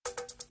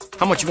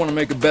How much you want to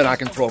make a bet I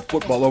can throw a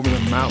football over the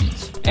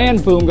mountains?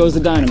 And boom goes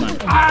the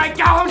dynamite. I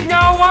don't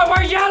know what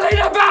we're yelling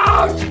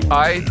about!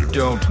 I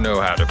don't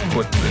know how to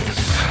put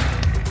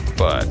this,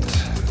 but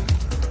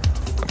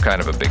I'm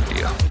kind of a big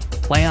deal.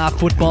 Playoff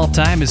football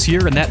time is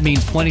here, and that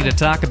means plenty to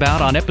talk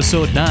about on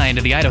Episode 9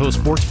 of the Idaho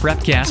Sports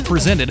Prepcast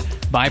presented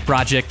by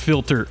Project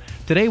Filter.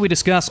 Today we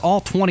discuss all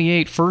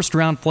 28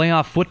 first-round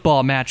playoff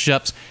football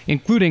matchups,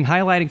 including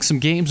highlighting some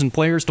games and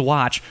players to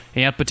watch,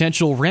 and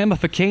potential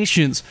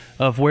ramifications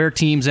of where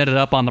teams ended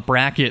up on the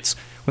brackets.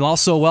 We'll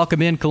also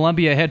welcome in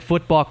Columbia head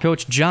football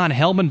coach John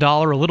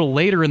Helmendaler a little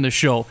later in the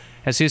show,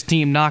 as his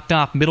team knocked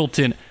off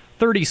Middleton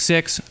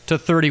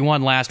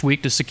 36-31 last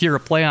week to secure a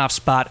playoff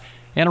spot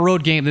and a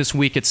road game this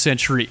week at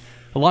Century.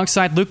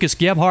 Alongside Lucas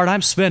Gebhardt,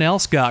 I'm Sven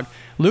Elskog.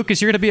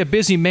 Lucas, you're going to be a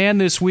busy man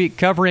this week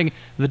covering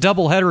the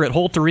doubleheader at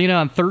Holt Arena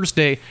on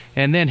Thursday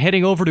and then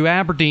heading over to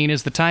Aberdeen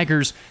as the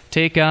Tigers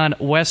take on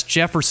West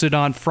Jefferson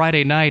on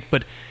Friday night.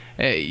 But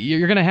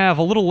you're going to have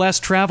a little less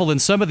travel than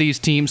some of these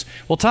teams.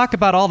 We'll talk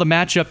about all the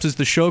matchups as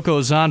the show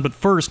goes on, but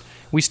first,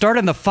 we start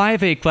in the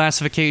 5A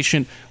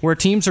classification where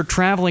teams are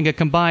traveling a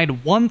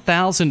combined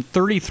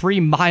 1,033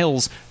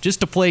 miles just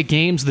to play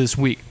games this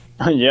week.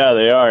 Yeah,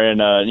 they are, and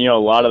a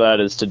lot of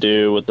that is to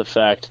do with the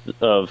fact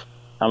of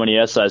how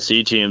many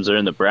SIC teams are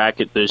in the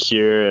bracket this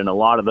year, and a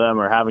lot of them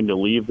are having to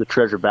leave the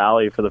Treasure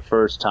Valley for the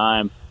first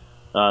time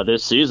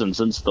this season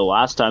since the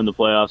last time the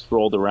playoffs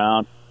rolled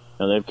around.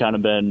 They've kind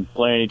of been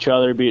playing each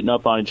other, beating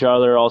up on each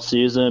other all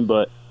season,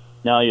 but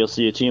now you'll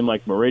see a team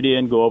like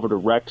Meridian go over to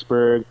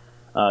Rexburg.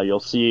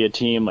 You'll see a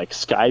team like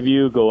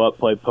Skyview go up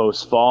play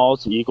Post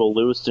Falls, Eagle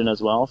Lewiston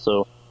as well.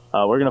 So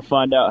we're going to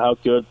find out how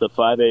good the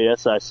 5A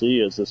SIC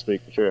is this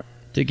week for sure.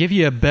 To give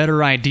you a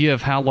better idea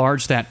of how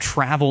large that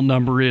travel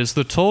number is,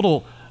 the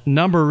total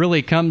number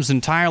really comes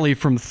entirely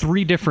from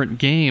 3 different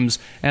games.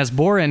 As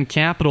Bora and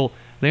Capital,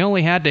 they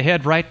only had to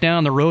head right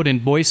down the road in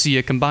Boise,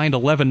 a combined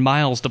 11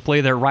 miles, to play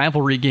their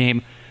rivalry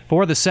game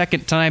for the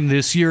second time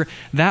this year.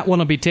 That one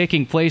will be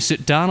taking place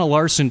at Donna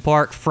Larson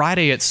Park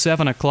Friday at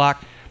 7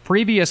 o'clock.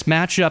 Previous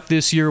matchup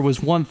this year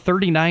was won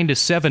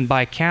 39-7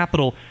 by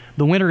Capital.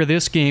 The winner of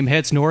this game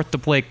heads north to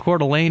play Coeur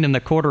d'Alene in the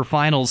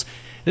quarterfinals.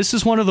 This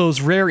is one of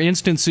those rare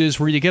instances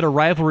where you get a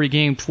rivalry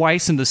game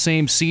twice in the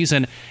same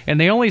season, and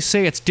they only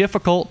say it's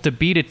difficult to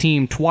beat a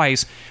team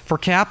twice. For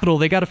Capital,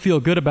 they got to feel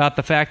good about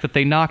the fact that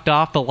they knocked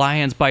off the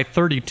Lions by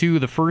 32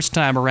 the first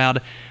time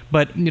around.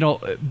 But,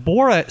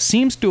 Bora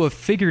seems to have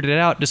figured it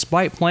out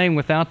despite playing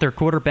without their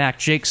quarterback,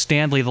 Jake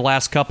Stanley, the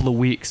last couple of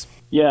weeks.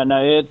 Yeah, no,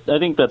 I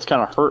think that's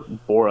kind of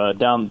hurt Bora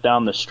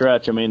down the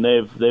stretch. I mean,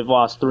 they've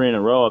lost 3 in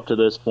a row up to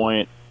this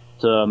point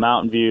to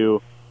Mountain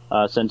View,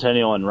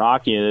 Centennial, and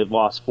Rocky. They've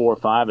lost 4 or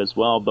 5 as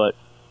well. But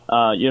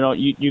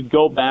you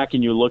go back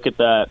and you look at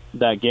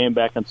that game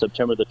back on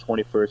September the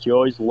 21st. You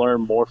always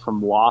learn more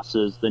from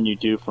losses than you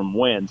do from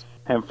wins.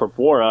 And for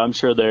Bora, I'm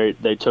sure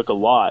they took a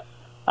lot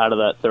out of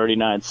that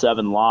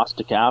 39-7 loss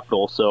to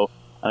Capital. So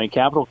I mean,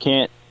 Capital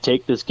can't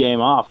take this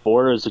game off.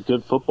 Bora is a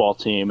good football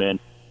team, and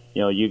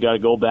you got to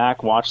go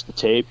back, watch the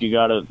tape. You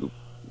got to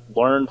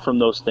learn from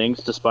those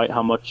things, despite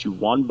how much you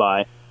won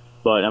by.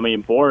 But, I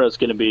mean, Bora is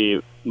going to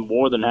be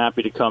more than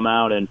happy to come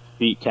out and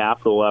beat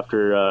Capital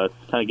after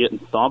kind of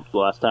getting thumped the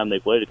last time they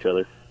played each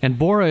other. And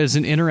Bora is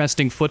an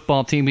interesting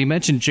football team. We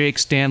mentioned Jake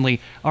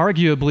Stanley,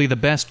 arguably the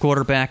best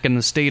quarterback in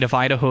the state of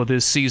Idaho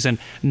this season,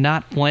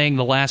 not playing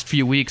the last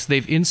few weeks.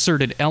 They've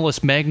inserted Ellis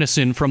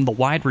Magnuson from the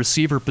wide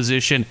receiver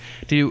position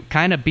to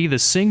kind of be the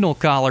signal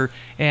caller.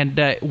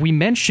 And we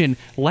mentioned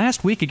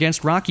last week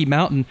against Rocky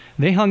Mountain,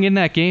 they hung in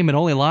that game and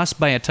only lost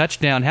by a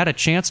touchdown, had a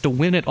chance to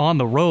win it on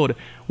the road.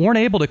 Weren't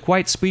able to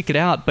quite speak it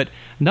out, but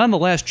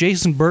nonetheless,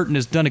 Jason Burton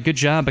has done a good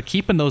job of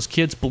keeping those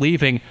kids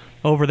believing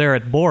over there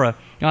at Bora.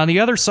 On the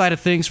other side of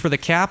things, for the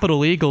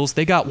Capital Eagles,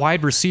 they got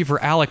wide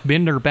receiver Alec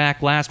Binder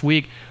back last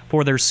week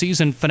for their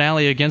season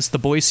finale against the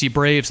Boise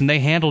Braves, and they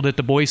handled it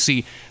to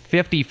Boise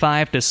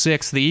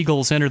 55-6. The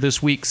Eagles enter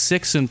this week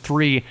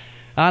 6-3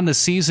 on the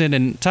season,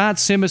 and Todd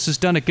Simmons has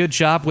done a good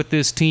job with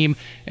this team,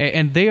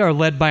 and they are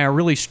led by a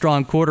really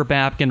strong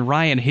quarterback in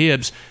Ryan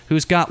Hibbs,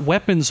 who's got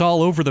weapons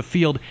all over the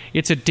field.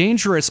 It's a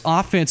dangerous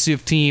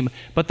offensive team,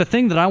 but the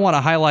thing that I want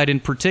to highlight in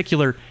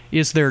particular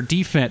is their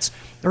defense.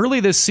 Early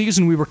this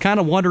season, we were kind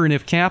of wondering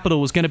if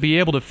Capital was going to be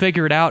able to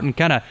figure it out and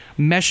kind of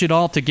mesh it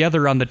all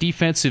together on the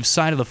defensive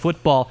side of the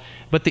football.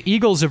 But the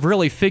Eagles have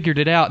really figured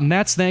it out, and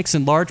that's thanks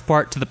in large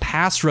part to the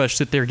pass rush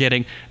that they're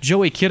getting.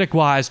 Joey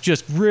Kittiqua has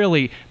just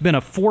really been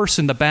a force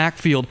in the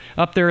backfield,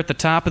 up there at the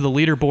top of the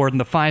leaderboard in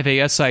the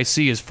 5A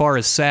SIC as far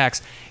as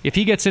sacks. If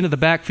he gets into the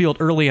backfield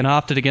early and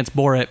often against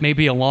Bora, it may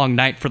be a long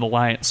night for the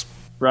Lions.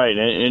 Right,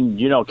 and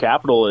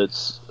Capital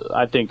is,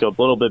 I think, a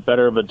little bit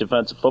better of a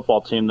defensive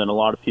football team than a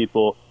lot of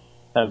people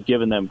have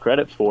given them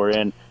credit for.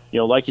 And,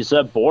 like you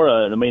said,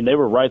 Bora, I mean, they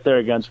were right there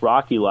against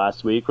Rocky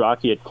last week.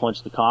 Rocky had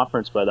clinched the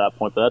conference by that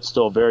point, but that's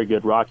still a very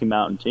good Rocky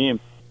Mountain team.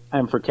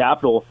 And for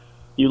Capital,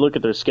 you look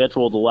at their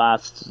schedule the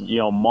last,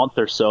 month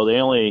or so, they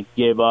only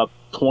gave up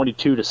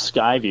 22 to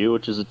Skyview,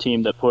 which is a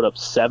team that put up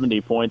 70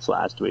 points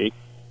last week.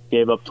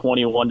 Gave up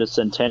 21 to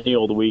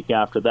Centennial the week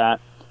after that.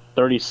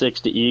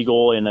 36 to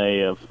Eagle in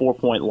a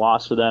 4-point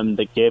loss for them.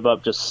 They gave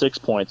up just 6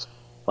 points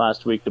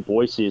last week to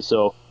Boise.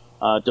 So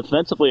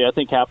defensively, I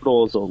think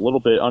Capital is a little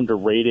bit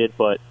underrated,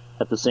 but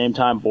at the same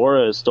time,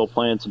 Bora is still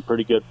playing some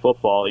pretty good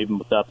football even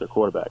without their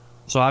quarterback.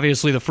 So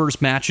obviously the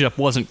first matchup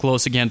wasn't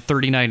close again,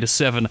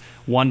 39-7,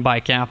 won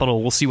by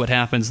Capital. We'll see what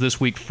happens this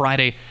week,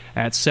 Friday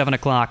at 7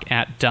 o'clock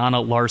at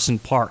Donna Larson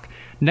Park.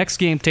 Next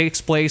game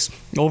takes place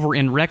over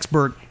in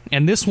Rexburg,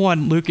 and this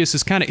one, Lucas,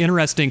 is kind of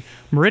interesting.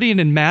 Meridian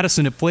and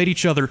Madison have played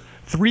each other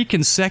 3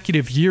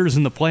 consecutive years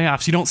in the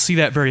playoffs. You don't see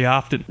that very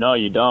often. No,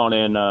 you don't,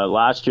 and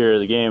last year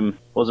the game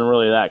wasn't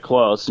really that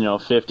close,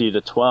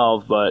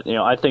 50-12, but,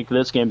 I think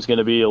this game's going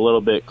to be a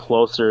little bit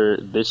closer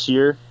this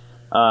year.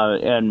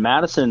 And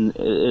Madison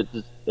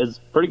is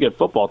a pretty good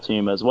football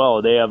team as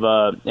well. They have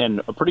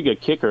and a pretty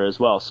good kicker as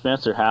well.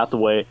 Spencer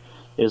Hathaway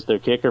is their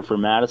kicker for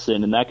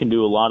Madison, and that can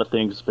do a lot of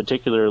things,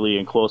 particularly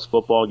in close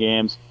football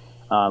games.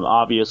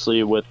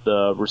 Obviously, with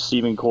the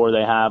receiving core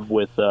they have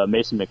with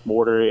Mason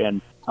McMortar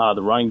and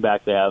the running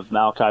back they have,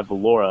 Malachi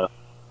Valora,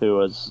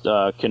 who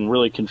can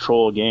really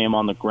control a game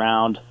on the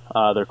ground.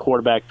 Their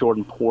quarterback,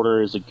 Jordan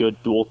Porter, is a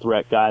good dual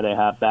threat guy they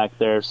have back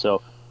there.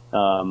 So,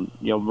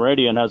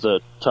 Meridian has a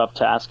tough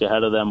task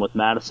ahead of them with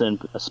Madison,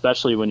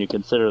 especially when you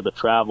consider the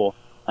travel,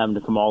 having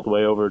to come all the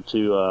way over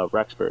to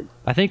Rexburg.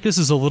 I think this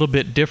is a little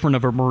bit different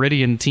of a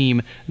Meridian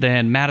team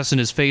than Madison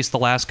has faced the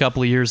last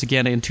couple of years.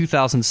 Again, in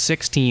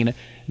 2016,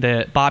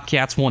 the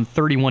Bobcats won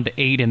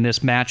 31-8 in this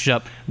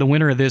matchup. The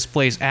winner of this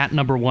plays at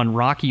number 1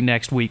 Rocky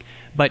next week.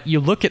 But you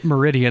look at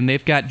Meridian,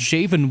 they've got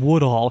Javen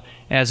Woodall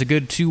as a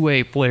good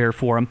two-way player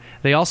for them.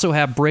 They also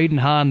have Braden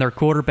Hahn, their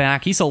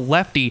quarterback. He's a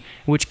lefty,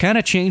 which kind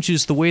of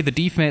changes the way the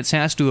defense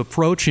has to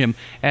approach him,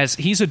 as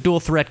he's a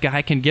dual-threat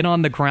guy, can get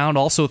on the ground,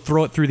 also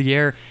throw it through the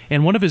air.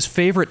 And one of his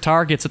favorite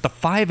targets at the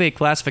 5A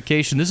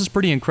classification, this is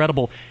pretty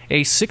incredible,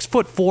 a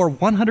 6'4",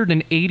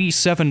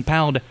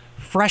 187-pound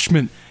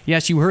freshman.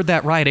 Yes, you heard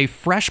that right, a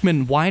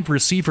freshman wide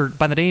receiver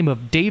by the name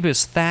of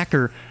Davis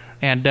Thacker.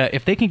 And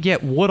if they can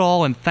get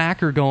Woodall and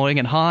Thacker going,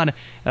 and Hahn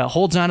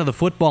holds onto the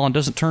football and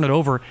doesn't turn it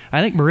over,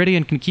 I think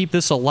Meridian can keep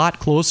this a lot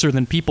closer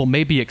than people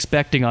may be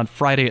expecting on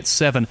Friday at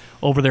 7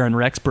 over there in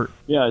Rexburg.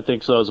 Yeah, I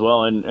think so as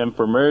well. And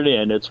for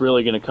Meridian, it's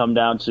really going to come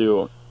down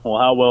to,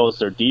 how well is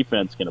their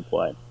defense going to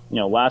play?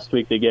 Last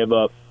week they gave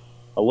up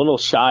a little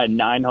shy of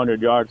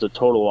 900 yards of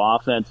total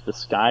offense to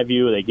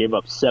Skyview. They gave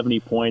up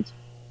 70 points.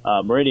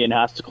 Meridian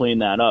has to clean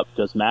that up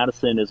because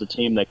Madison is a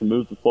team that can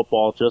move the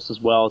football just as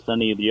well as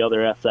any of the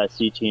other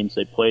SIC teams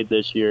they played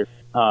this year.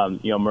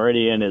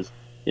 Meridian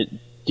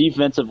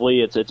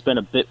defensively, it's been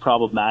a bit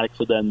problematic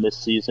for them this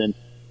season,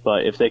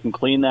 but if they can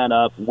clean that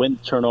up, win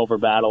the turnover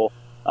battle,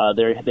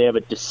 they have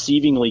a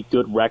deceivingly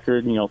good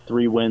record.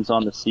 3 wins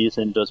on the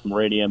season does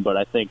Meridian, but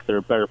I think they're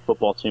a better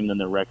football team than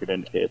their record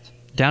indicates.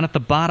 Down at the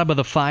bottom of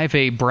the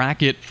 5A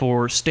bracket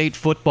for state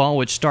football,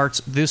 which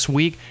starts this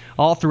week,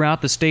 all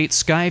throughout the state,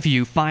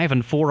 Skyview,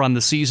 5-4 on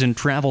the season,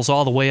 travels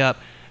all the way up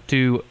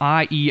to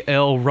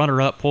IEL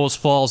runner-up Post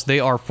Falls.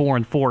 They are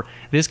 4-4.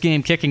 This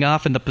game kicking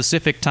off in the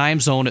Pacific time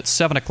zone at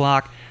 7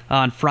 o'clock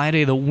on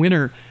Friday. The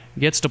winner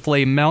gets to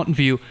play Mountain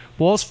View.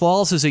 Post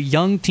Falls is a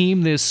young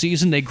team this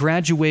season. They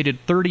graduated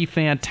 30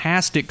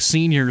 fantastic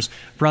seniors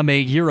from a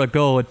year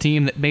ago, a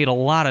team that made a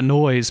lot of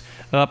noise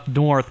up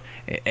north.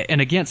 And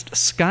against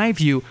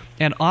Skyview,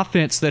 an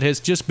offense that has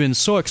just been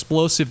so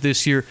explosive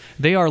this year.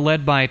 They are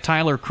led by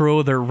Tyler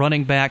Crow, their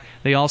running back.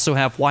 They also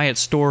have Wyatt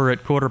Storer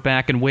at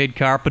quarterback and Wade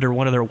Carpenter,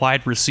 one of their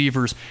wide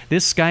receivers.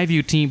 This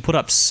Skyview team put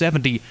up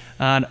 70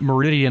 on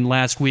Meridian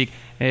last week.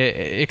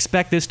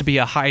 Expect this to be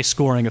a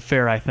high-scoring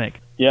affair, I think.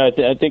 Yeah,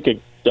 I think it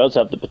does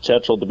have the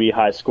potential to be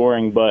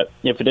high-scoring, but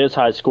if it is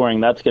high-scoring,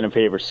 that's going to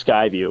favor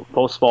Skyview.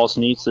 Post Falls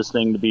needs this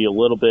thing to be a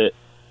little bit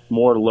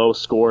more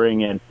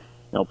low-scoring, and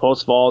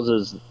Post Falls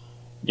is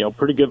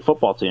pretty good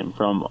football team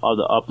from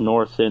up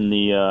north in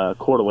the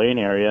Coeur d'Alene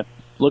area.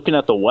 Looking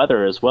at the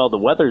weather as well, the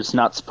weather's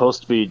not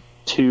supposed to be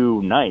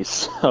too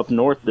nice up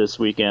north this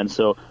weekend,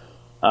 so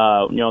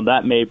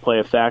that may play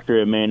a factor.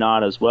 It may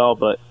not as well,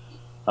 but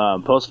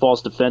Post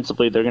Falls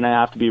defensively, they're going to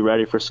have to be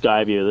ready for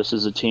Skyview. This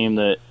is a team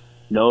that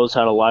knows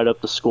how to light up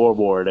the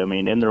scoreboard. I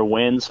mean, in their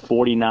wins,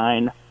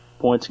 49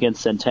 points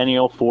against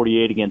Centennial,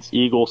 48 against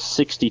Eagle,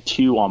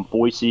 62 on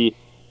Boise,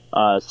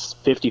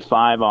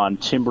 55 on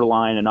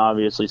Timberline, and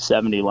obviously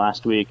 70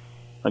 last week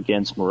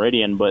against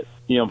Meridian. But,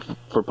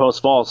 for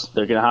Post Falls,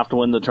 they're going to have to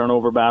win the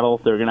turnover battle.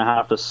 They're going to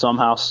have to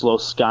somehow slow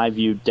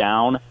Skyview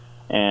down.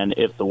 And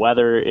if the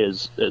weather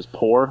is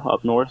poor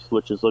up north,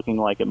 which is looking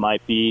like it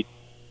might be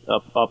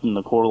up in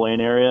the Coeur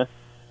d'Alene area,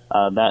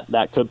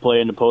 that could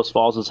play into Post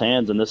Falls'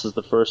 hands. And this is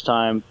the first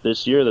time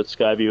this year that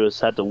Skyview has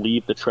had to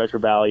leave the Treasure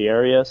Valley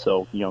area.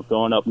 So,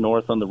 going up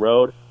north on the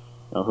road,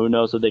 who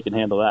knows if they can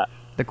handle that.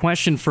 The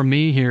question for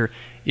me here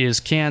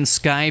is, can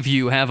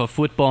Skyview have a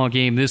football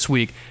game this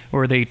week,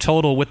 or they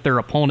total with their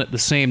opponent the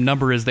same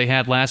number as they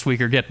had last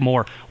week, or get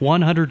more?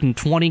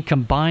 120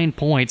 combined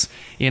points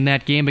in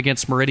that game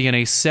against Meridian,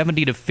 a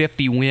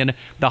 70-50 win.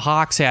 The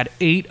Hawks had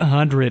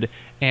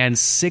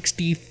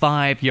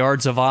 865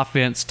 yards of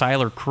offense.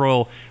 Tyler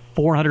Crow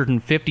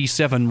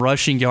 457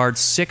 rushing yards,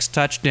 6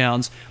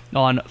 touchdowns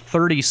on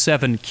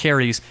 37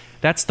 carries.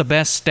 That's the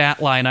best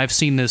stat line I've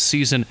seen this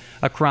season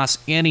across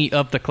any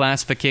of the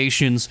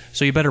classifications,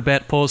 so you better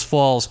bet Post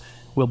Falls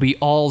will be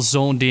all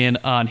zoned in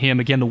on him.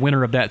 Again, the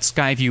winner of that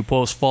Skyview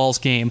Post Falls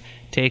game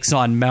takes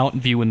on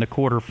Mountain View in the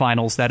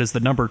quarterfinals. That is the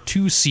number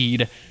 2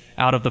 seed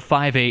out of the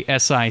 5A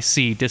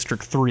SIC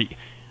District 3.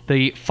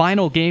 The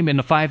final game in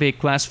the 5A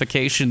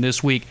classification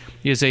this week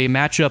is a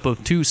matchup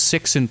of 2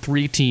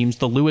 6-3 teams.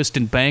 The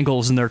Lewiston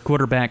Bengals and their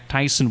quarterback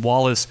Tyson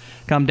Wallace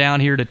come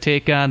down here to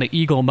take on the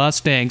Eagle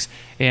Mustangs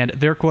and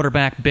their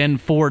quarterback Ben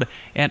Ford.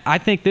 And I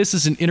think this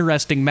is an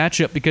interesting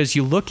matchup because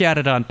you look at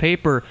it on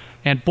paper,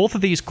 and both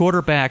of these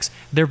quarterbacks,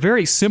 they're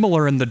very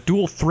similar in the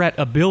dual threat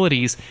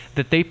abilities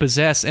that they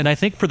possess. And I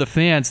think for the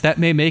fans, that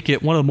may make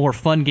it one of the more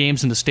fun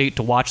games in the state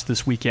to watch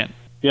this weekend.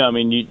 Yeah, I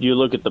mean, you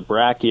look at the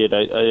bracket,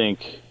 I think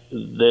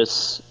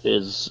this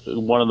is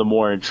one of the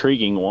more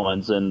intriguing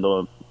ones, and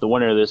the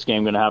winner of this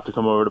game going to have to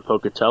come over to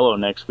Pocatello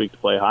next week to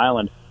play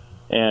Highland.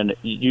 And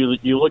you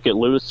look at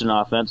Lewiston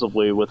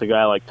offensively with a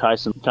guy like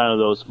Tyson, kind of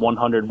those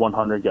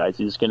 100-100 guys.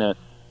 He's going to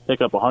pick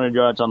up 100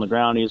 yards on the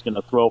ground. He's going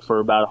to throw for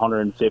about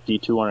 150,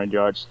 200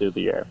 yards through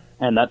the air.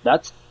 And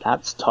that's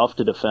tough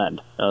to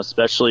defend,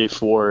 especially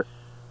for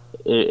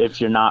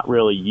if you're not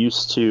really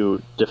used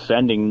to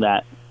defending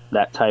that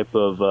type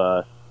of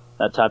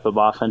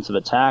offensive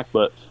attack.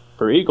 But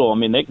for Eagle, I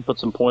mean, they can put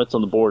some points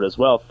on the board as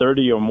well.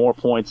 30 or more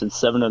points in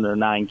 7 of their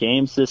 9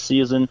 games this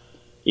season.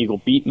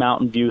 Eagle beat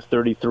Mountain View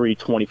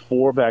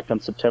 33-24 back on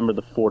September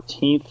the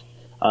 14th.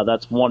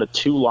 That's one of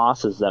 2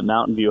 losses that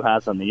Mountain View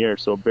has on the year.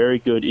 So a very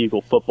good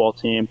Eagle football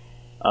team.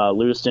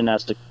 Lewiston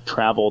has to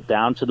travel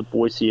down to the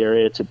Boise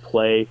area to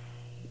play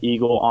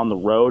Eagle on the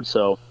road.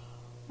 So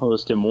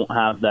Lewiston won't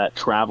have that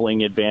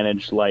traveling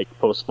advantage like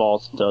Post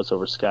Falls does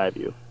over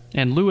Skyview.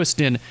 And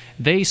Lewiston,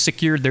 they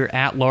secured their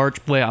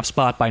at-large playoff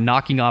spot by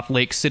knocking off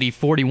Lake City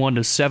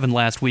 41-7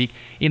 last week.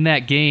 In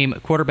that game,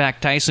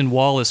 quarterback Tyson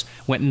Wallace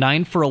went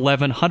 9 for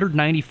 11,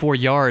 194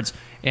 yards,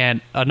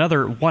 and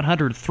another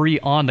 103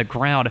 on the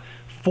ground.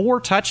 4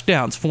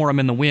 touchdowns for him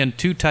in the win.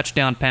 2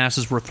 touchdown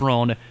passes were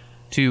thrown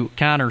to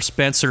Connor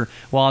Spencer,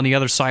 while on the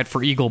other side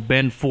for Eagle,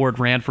 Ben Ford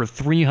ran for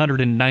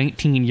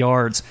 319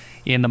 yards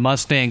in the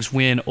Mustangs'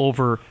 win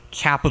over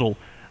Capital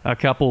a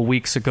couple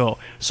weeks ago.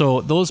 So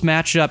those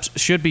matchups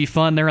should be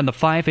fun there in the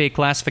 5A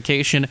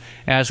classification.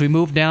 As we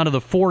move down to the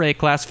 4A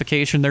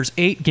classification, there's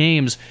 8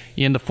 games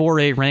in the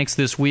 4A ranks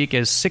this week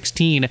as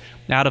 16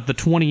 out of the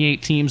 28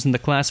 teams in the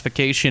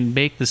classification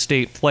make the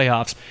state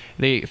playoffs.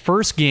 The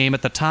first game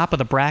at the top of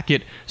the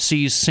bracket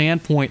sees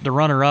Sandpoint, the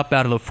runner-up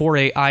out of the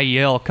 4A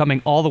IEL,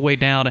 coming all the way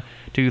down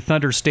to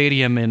Thunder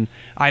Stadium in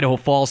Idaho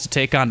Falls to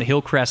take on the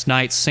Hillcrest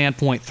Knights.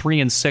 Sandpoint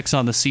 3-6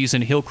 on the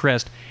season.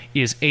 Hillcrest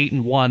is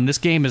 8-1. This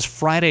game is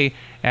Friday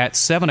at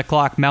 7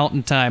 o'clock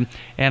Mountain Time,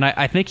 and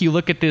I think you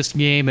look at this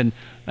game, and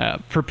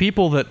for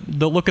people that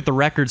look at the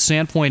record,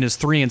 Sandpoint is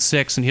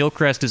 3-6 and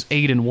Hillcrest is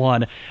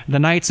 8-1. The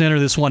Knights enter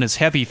this one as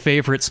heavy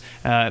favorites,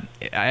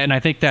 and I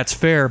think that's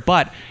fair.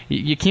 But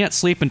you can't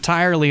sleep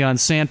entirely on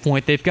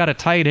Sandpoint. They've got a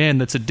tight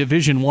end that's a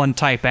Division I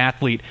type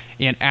athlete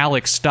in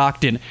Alex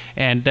Stockton,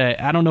 and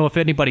I don't know if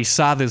anybody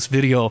saw this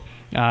video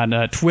on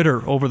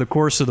Twitter over the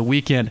course of the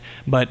weekend,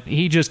 but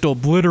he just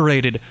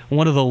obliterated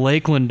one of the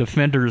Lakeland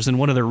defenders in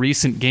one of the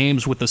recent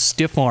games with a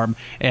stiff arm,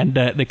 and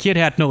the kid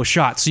had no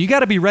shot. So you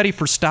got to be ready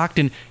for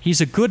Stockton. He's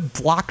a good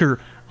blocker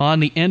on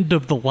the end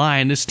of the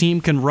line. This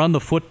team can run the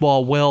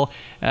football well,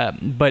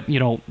 but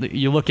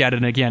you look at it,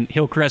 and again,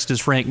 Hillcrest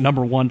is ranked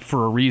number 1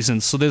 for a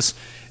reason. So this,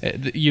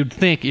 you'd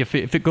think if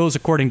it goes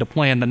according to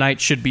plan, the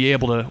Knights should be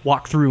able to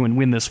walk through and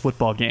win this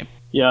football game.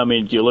 Yeah, I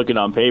mean, you look at it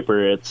on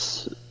paper,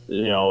 it's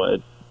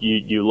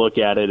You look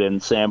at it,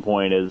 and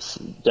Sandpoint is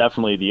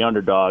definitely the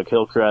underdog.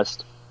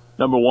 Hillcrest,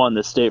 number 1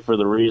 this state for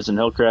the reason.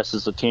 Hillcrest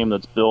is a team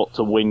that's built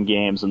to win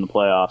games in the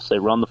playoffs. They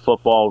run the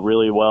football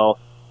really well.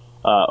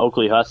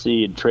 Oakley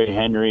Hussey and Trey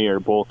Henry are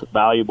both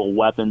valuable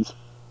weapons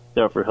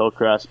there for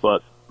Hillcrest,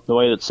 but the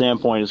way that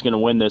Sandpoint is going to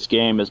win this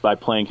game is by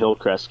playing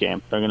Hillcrest's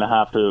game. They're going to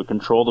have to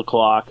control the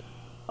clock,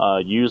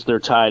 use their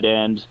tight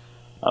end,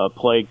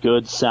 play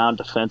good, sound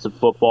defensive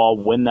football,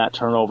 win that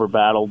turnover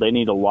battle. They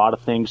need a lot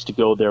of things to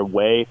go their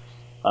way.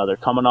 They're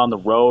coming on the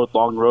road,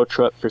 long road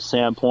trip for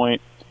Sandpoint.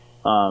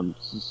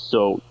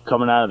 So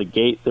coming out of the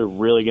gate, they're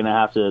really going to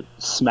have to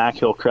smack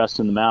Hillcrest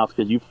in the mouth,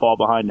 because you fall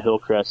behind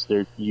Hillcrest,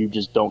 you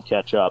just don't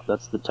catch up.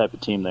 That's the type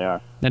of team they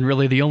are. And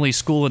really the only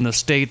school in the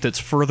state that's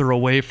further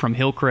away from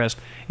Hillcrest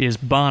is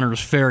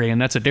Bonners Ferry,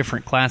 and that's a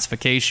different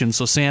classification.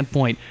 So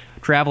Sandpoint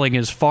traveling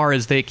as far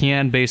as they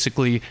can,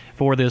 basically,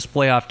 for this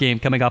playoff game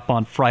coming up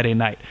on Friday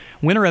night.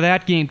 Winner of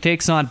that game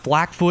takes on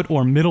Blackfoot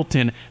or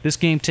Middleton. This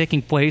game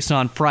taking place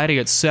on Friday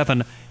at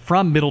 7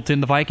 from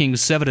Middleton. The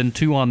Vikings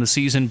 7-2 on the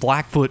season.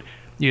 Blackfoot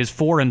is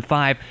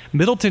 4-5.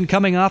 Middleton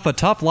coming off a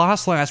tough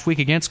loss last week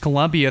against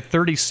Columbia,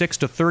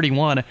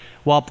 36-31,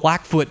 while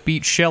Blackfoot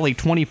beat Shelley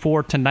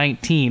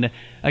 24-19.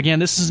 Again,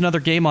 this is another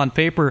game on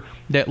paper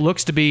that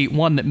looks to be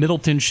one that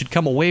Middleton should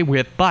come away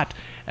with, but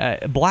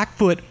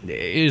Blackfoot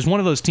is one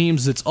of those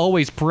teams that's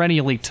always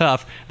perennially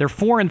tough. They're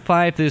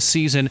 4-5 this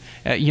season.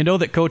 You know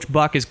that Coach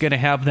Buck is going to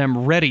have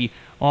them ready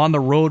on the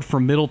road for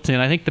Middleton.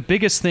 I think the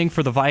biggest thing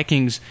for the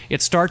Vikings,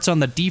 it starts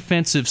on the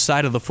defensive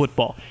side of the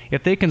football.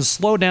 If they can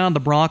slow down the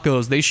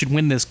Broncos, they should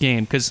win this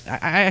game, because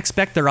I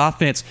expect their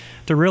offense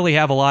to really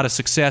have a lot of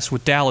success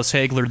with Dallas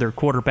Hagler, their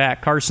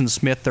quarterback, Carson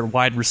Smith, their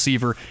wide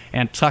receiver,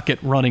 and Tuckett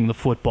running the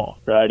football.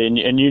 Right, and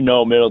you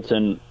know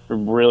Middleton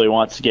really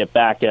wants to get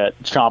back at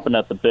chomping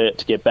at the bit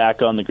to get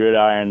back on the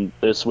gridiron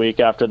this week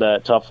after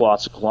that tough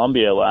loss to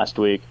Columbia last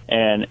week.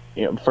 And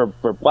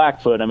for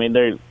Blackfoot, I mean,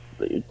 they're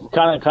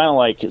kind of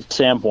like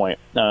Sandpoint.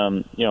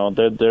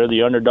 They're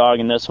the underdog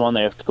in this one.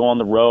 They have to go on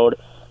the road,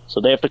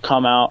 so they have to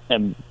come out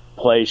and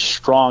play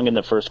strong in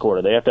the first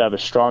quarter. They have to have a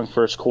strong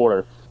first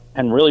quarter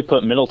and really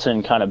put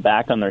Middleton kind of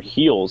back on their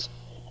heels.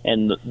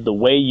 And the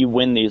way you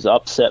win these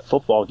upset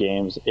football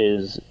games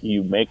is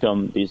you make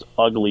them these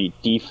ugly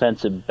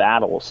defensive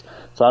battles.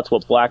 So that's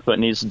what Blackfoot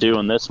needs to do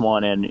in this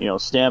one.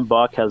 And Stan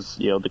Buck has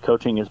the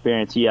coaching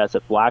experience he has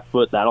at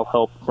Blackfoot. That'll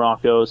help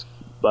Broncos.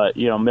 But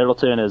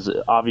Middleton is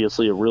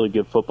obviously a really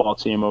good football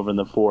team over in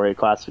the 4A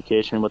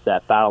classification with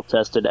that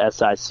battle-tested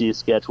SIC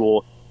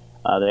schedule.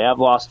 They have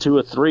lost 2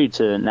 of 3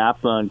 to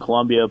Napa and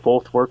Columbia.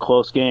 Both were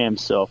close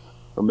games. So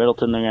for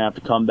Middleton, they're going to have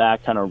to come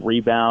back, kind of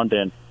rebound,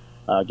 and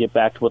get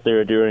back to what they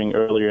were doing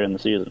earlier in the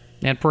season.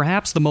 And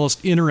perhaps the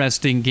most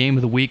interesting game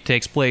of the week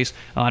takes place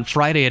on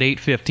Friday at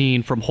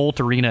 8:15 from Holt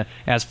Arena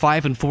as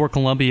 5-4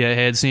 Columbia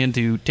heads in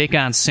to take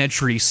on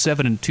Century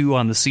 7-2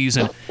 on the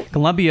season.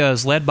 Columbia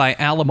is led by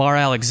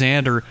Alamar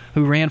Alexander,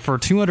 who ran for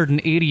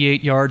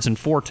 288 yards and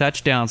 4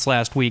 touchdowns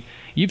last week.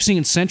 You've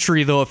seen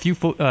Century, though, a few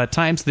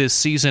times this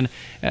season.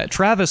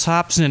 Travis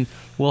Hobson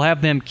will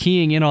have them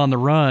keying in on the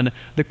run.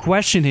 The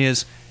question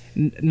is,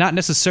 not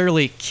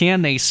necessarily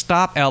can they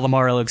stop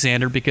Alamar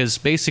Alexander, because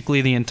basically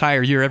the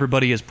entire year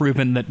everybody has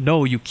proven that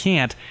no, you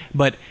can't,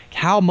 but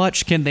how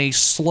much can they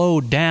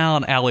slow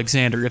down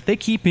Alexander? If they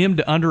keep him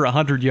to under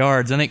 100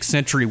 yards, I think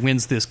Century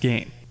wins this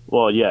game.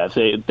 Well, yeah,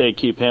 if they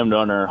keep him to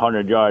under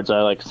 100 yards,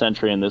 I like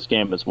Century in this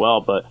game as well,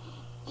 but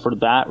for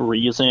that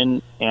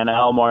reason, and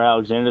Alamar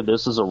Alexander,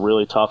 this is a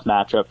really tough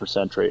matchup for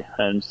Century,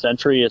 and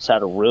Century has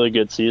had a really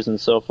good season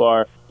so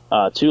far.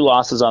 2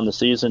 losses on the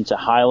season to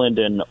Highland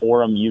and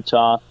Orem,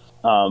 Utah,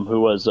 who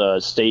was a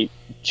state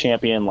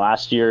champion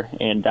last year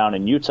and down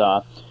in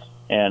Utah,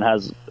 and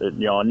has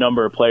a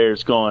number of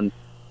players going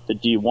to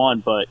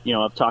D1. But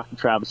I've talked to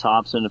Travis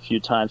Hobson a few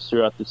times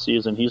throughout the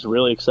season. He's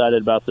really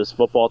excited about this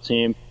football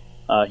team.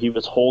 He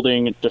was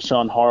holding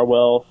Deshaun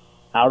Harwell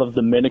out of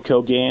the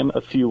Minico game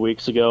a few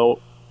weeks ago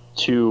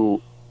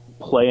to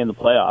play in the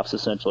playoffs.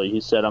 Essentially,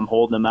 he said, "I'm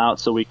holding him out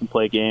so we can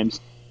play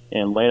games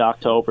in late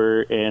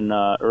October and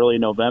early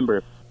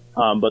November."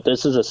 But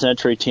this is a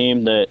Century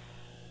team that.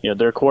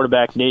 Their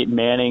quarterback, Nate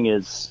Manning,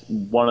 is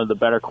one of the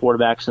better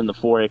quarterbacks in the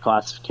 4A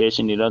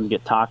classification. He doesn't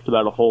get talked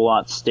about a whole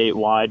lot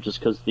statewide just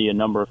because of the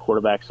number of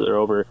quarterbacks that are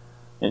over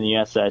in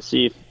the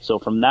SIC. So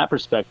from that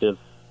perspective,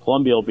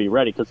 Columbia will be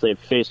ready because they've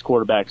faced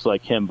quarterbacks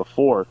like him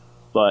before.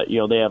 But,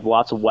 they have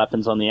lots of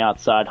weapons on the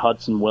outside.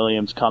 Hudson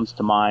Williams comes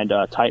to mind.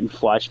 Titan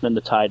Fleischman,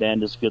 the tight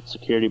end, is a good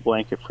security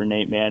blanket for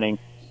Nate Manning.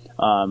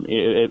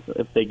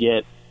 If they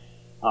get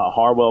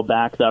Harwell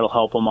back, that'll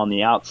help them on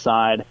the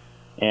outside.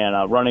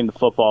 And running the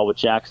football with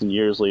Jackson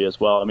Yearsley as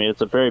well. I mean,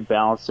 it's a very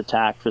balanced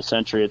attack for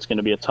Century. It's going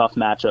to be a tough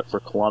matchup for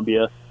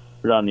Columbia.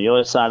 But on the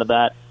other side of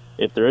that,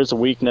 if there is a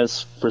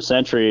weakness for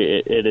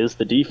Century, it is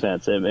the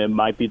defense. It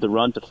might be the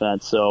run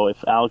defense. So if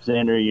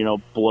Alexander,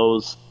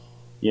 blows,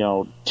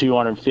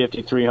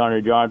 250,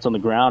 300 yards on the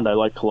ground, I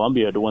like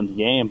Columbia to win the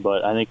game.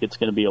 But I think it's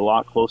going to be a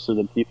lot closer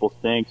than people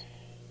think.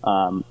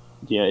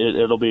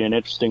 It'll be an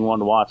interesting one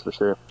to watch for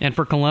sure. And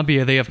for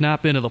Columbia, they have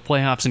not been to the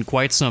playoffs in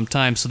quite some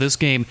time, so this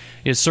game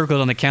is circled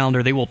on the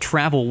calendar. They will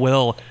travel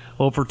well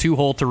over to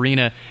Holt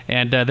Arena,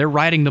 and they're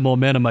riding the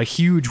momentum. A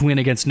huge win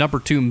against number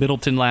 2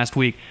 Middleton last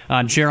week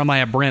on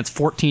Jeremiah Brent's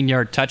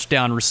 14-yard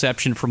touchdown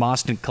reception from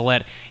Austin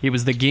Collette. It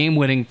was the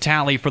game-winning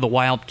tally for the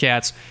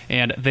Wildcats,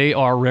 and they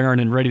are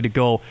raring and ready to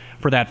go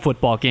for that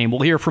football game.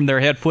 We'll hear from their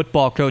head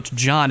football coach,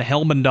 John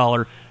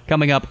Helmendaller,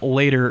 coming up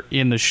later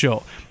in the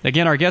show.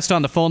 Again, our guest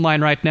on the phone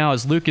line right now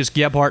is Lucas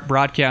Gebhardt,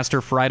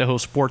 broadcaster for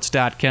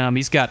IdahoSports.com.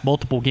 He's got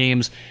multiple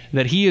games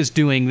that he is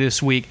doing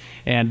this week,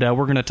 and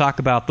we're going to talk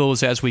about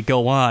those as we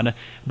go on.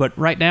 But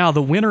right now,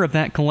 the winner of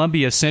that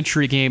Columbia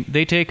Century game,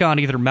 they take on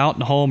either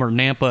Mountain Home or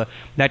Nampa.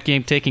 That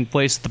game taking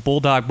place at the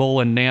Bulldog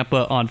Bowl in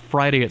Nampa on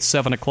Friday at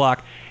 7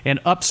 o'clock. An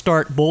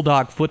upstart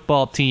Bulldog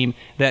football team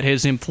that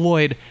has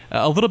employed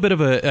a little bit of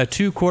a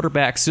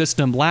 2-quarterback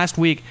system. Last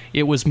week,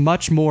 it was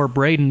much more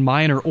Braden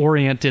Minor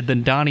oriented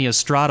than Donnie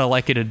Estrada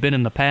like it had been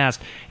in the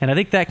past, and I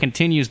think that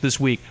continues this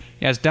week.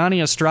 as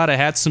Donnie Estrada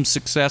had some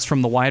success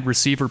from the wide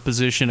receiver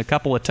position, a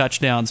couple of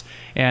touchdowns,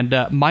 and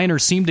Minor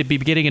seemed to be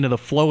getting into the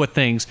flow of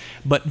things.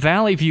 But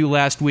Valley View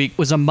last week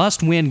was a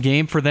must-win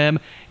game for them,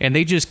 and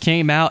they just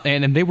came out,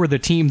 and they were the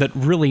team that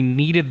really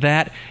needed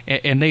that,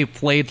 and they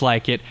played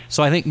like it.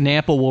 So I think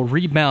Nampa will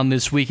rebound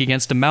this week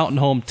against a Mountain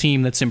Home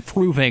team that's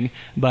improving,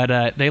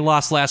 but they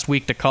lost last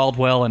week to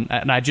Caldwell,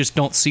 and I just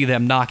don't see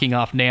them knocking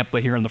off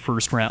Nampa here in the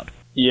first round.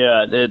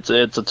 Yeah, it's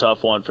a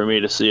tough one for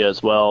me to see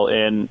as well.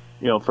 And,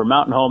 for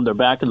Mountain Home, they're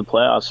back in the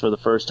playoffs for the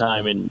first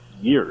time in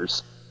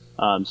years.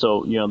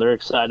 So, they're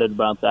excited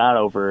about that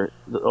over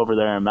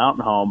there in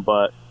Mountain Home.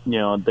 But,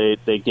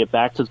 they get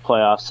back to the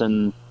playoffs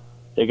and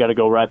they got to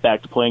go right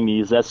back to playing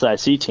these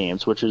SIC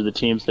teams, which are the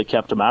teams that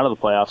kept them out of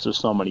the playoffs for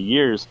so many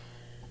years.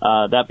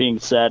 That being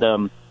said,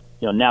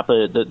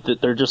 Napa,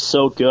 they're just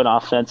so good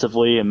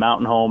offensively, and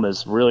Mountain Home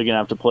is really going to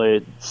have to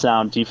play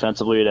sound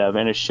defensively to have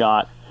any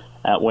shot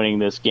at winning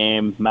this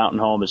game. Mountain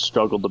Home has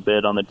struggled a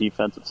bit on the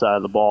defensive side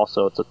of the ball,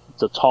 so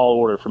it's a tall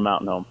order for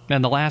Mountain Home.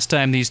 And the last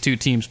time these two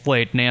teams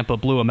played,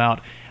 Nampa blew them out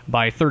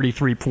by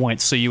 33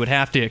 points, so you would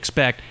have to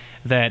expect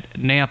that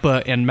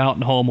Nampa and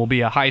Mountain Home will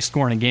be a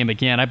high-scoring game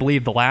again. I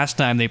believe the last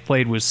time they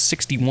played was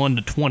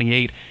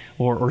 61-28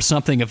 or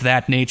something of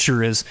that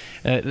nature.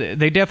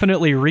 They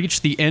definitely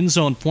reached the end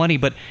zone plenty,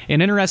 but an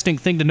interesting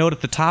thing to note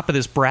at the top of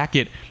this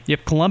bracket,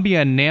 if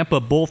Columbia and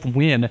Nampa both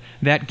win,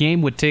 that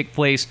game would take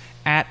place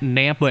at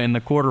Nampa in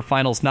the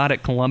quarterfinals, not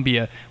at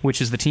Columbia,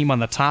 which is the team on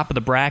the top of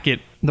the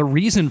bracket. The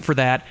reason for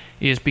that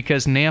is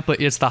because Nampa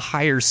is the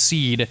higher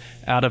seed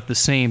out of the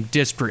same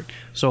district.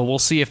 So we'll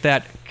see if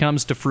that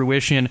comes to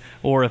fruition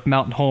or if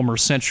Mountain Home or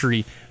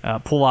Century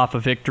pull off a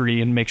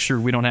victory and make sure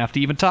we don't have to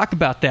even talk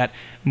about that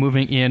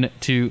moving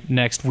into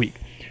next week.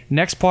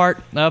 Next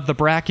part of the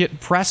bracket,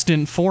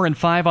 Preston,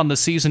 4-5 on the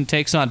season,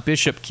 takes on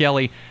Bishop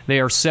Kelly.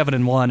 They are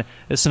 7-1.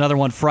 It's another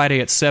one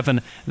Friday at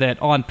 7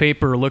 that on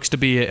paper looks to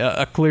be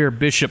a clear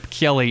Bishop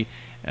Kelly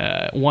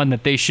one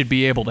that they should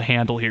be able to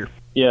handle here.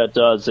 Yeah, it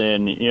does.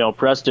 And,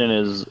 Preston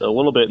is a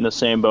little bit in the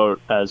same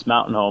boat as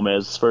Mountain Home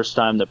is. It's the first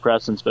time that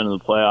Preston's been in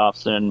the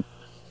playoffs in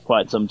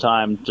quite some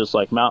time, just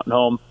like Mountain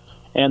Home.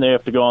 And they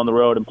have to go on the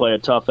road and play a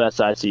tough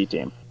SIC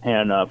team.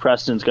 And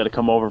Preston's got to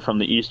come over from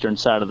the eastern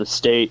side of the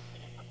state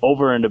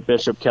over into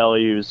Bishop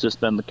Kelly, who's just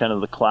been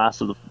the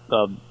class of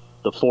the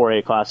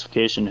 4A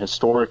classification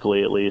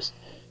historically, at least.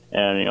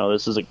 And,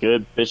 this is a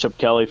good Bishop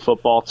Kelly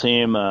football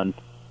team, and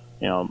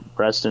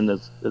Preston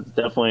has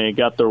definitely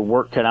got their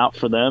work cut out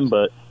for them,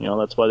 but,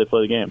 that's why they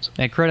play the games.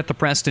 And credit the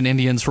Preston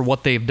Indians for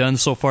what they've done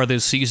so far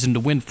this season to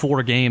win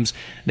 4 games.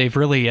 They've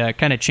really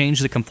kind of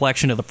changed the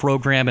complexion of the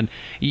program, and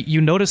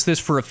you notice this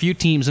for a few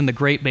teams in the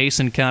Great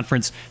Basin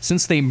Conference.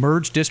 Since they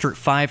merged District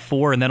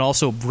 5-4 and then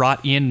also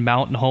brought in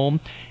Mountain Home,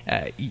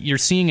 you're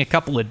seeing a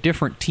couple of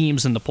different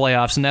teams in the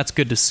playoffs, and that's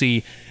good to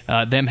see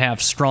them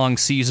have strong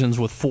seasons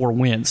with 4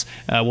 wins.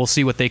 We'll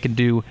see what they can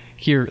do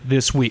here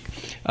this week.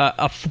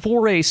 A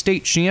 4A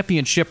state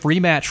championship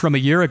rematch from a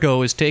year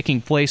ago is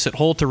taking place at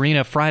Holt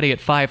Arena Friday at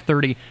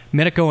 5:30.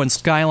 Minico and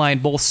Skyline,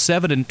 both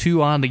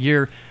 7-2 on the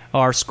year,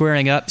 are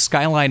squaring up.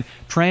 Skyline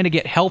trying to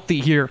get healthy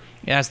here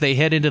as they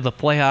head into the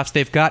playoffs.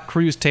 They've got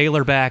Cruz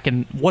Taylor back,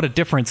 and what a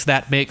difference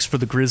that makes for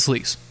the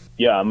Grizzlies.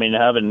 Yeah, I mean,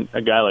 having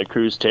a guy like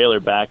Cruz Taylor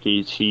back,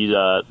 they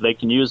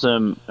can use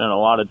him in a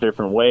lot of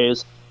different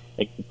ways.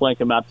 They can flank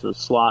him out to the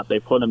slot. They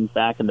put him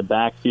back in the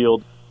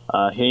backfield.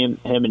 Him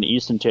and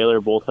Easton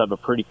Taylor both have a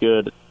pretty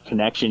good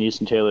connection.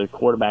 Easton Taylor,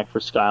 quarterback for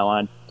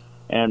Skyline.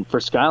 And for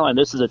Skyline,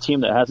 this is a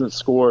team that hasn't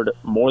scored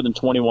more than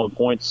 21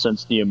 points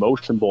since the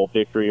Emotion Bowl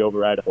victory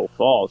over Idaho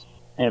Falls.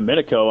 And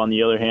Minico, on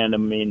the other hand, I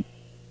mean,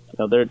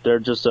 they're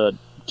just a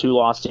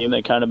 2-loss team.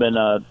 They've kind of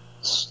been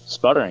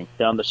sputtering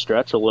down the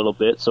stretch a little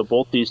bit. So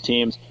both these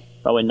teams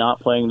probably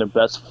not playing their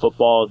best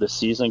football of the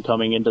season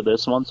coming into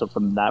this one. So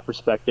from that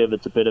perspective,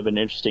 it's a bit of an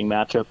interesting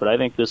matchup. But I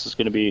think this is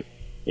going to be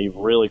a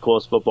really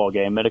close football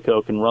game.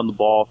 Minico can run the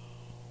ball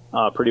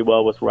pretty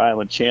well with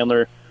Ryland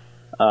Chandler.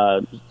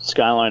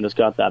 Skyline has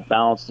got that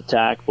balanced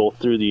attack both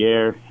through the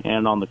air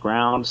and on the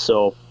ground.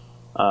 So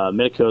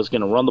Minico is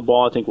going to run the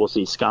ball. I think we'll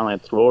see Skyline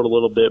throw it a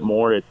little bit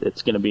more.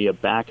 It's going to be a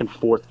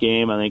back-and-forth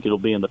game. I think it'll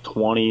be in the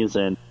 20s,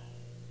 and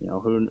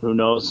who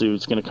knows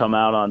who's going to come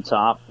out on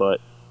top, but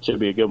should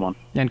be a good one.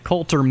 And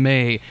Coulter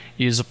May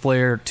is a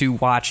player to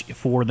watch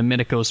for the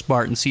Minico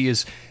Spartans. He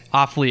is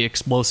awfully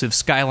explosive.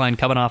 Skyline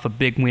coming off a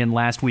big win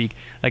last week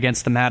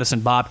against the Madison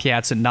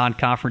Bobcats in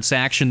non-conference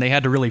action. They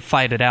had to really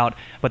fight it out,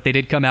 but they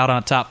did come out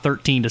on top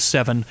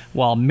 13-7,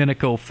 while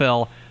Minico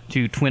fell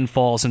to Twin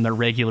Falls in their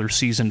regular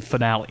season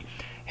finale.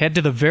 Head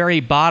to the very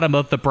bottom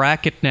of the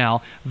bracket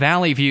now.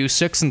 Valley View,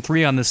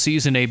 6-3 on the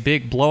season, a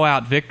big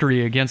blowout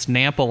victory against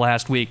Nampa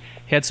last week.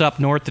 Heads up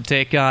north to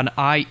take on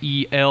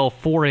IEL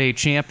 4A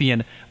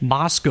champion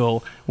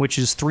Moscow, which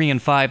is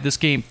 3-5. This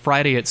game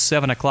Friday at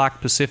 7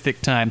 o'clock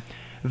Pacific time.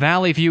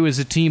 Valley View is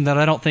a team that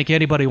I don't think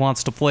anybody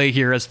wants to play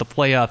here as the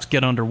playoffs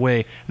get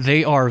underway.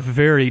 They are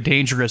very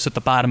dangerous at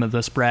the bottom of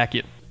this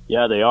bracket.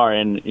 Yeah, they are,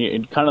 and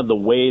kind of the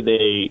way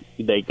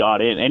they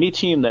got in. Any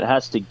team that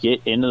has to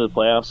get into the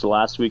playoffs the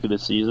last week of the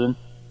season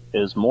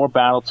is more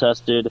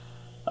battle-tested.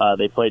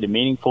 They played a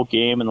meaningful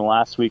game in the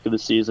last week of the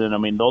season. I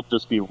mean, they'll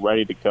just be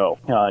ready to go.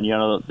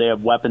 They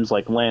have weapons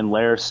like Lan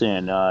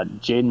Larson,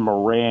 Jaden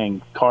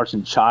Morang,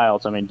 Carson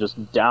Childs. I mean,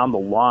 just down the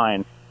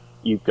line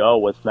you go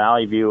with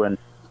Valley View. And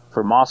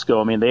for Moscow,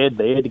 I mean, they had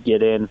to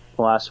get in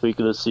the last week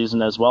of the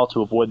season as well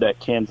to avoid that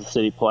Kansas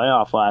City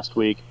playoff last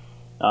week.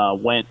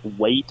 Went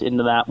late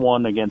into that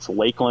one against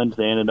Lakeland.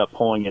 They ended up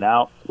pulling it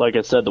out. Like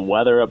I said, the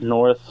weather up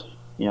north,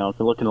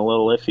 looking a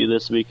little iffy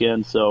this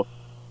weekend. So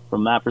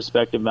from that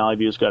perspective, Valley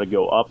View's got to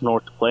go up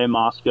north to play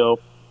Moscow.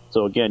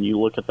 So again, you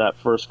look at that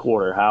first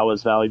quarter. How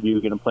is Valley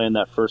View going to play in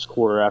that first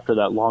quarter after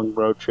that long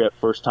road trip?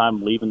 First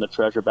time leaving the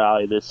Treasure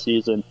Valley this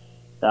season.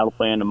 That'll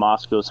play into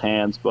Moscow's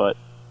hands. But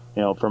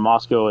for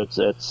Moscow, it's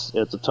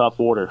a tough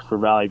order for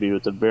Valley View.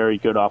 It's a very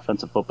good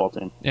offensive football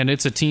team. And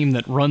it's a team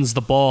that runs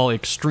the ball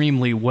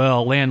extremely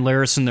well. Lan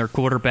Larson, their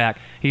quarterback,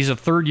 he's a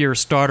third-year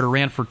starter,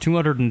 ran for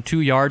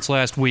 202 yards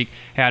last week,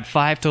 had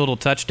 5 total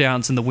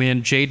touchdowns in the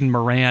win. Jaden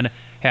Moran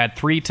had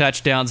 3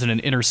 touchdowns and an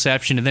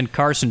interception. And then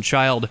Carson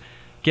Child,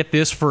 get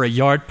this for a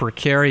yard per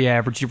carry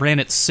average. He ran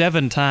it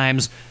 7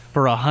 times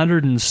for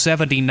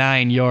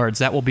 179 yards.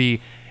 That will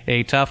be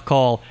a tough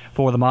call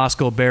for the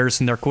Moscow Bears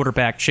and their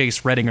quarterback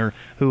Chase Redinger,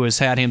 who has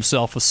had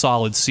himself a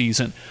solid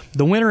season.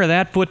 The winner of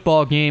that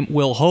football game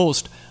will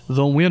host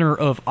the winner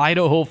of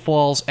Idaho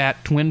Falls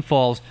at Twin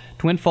Falls.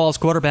 Twin Falls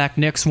quarterback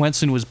Nick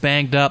Swenson was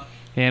banged up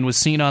and was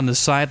seen on the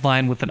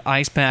sideline with an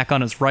ice pack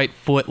on his right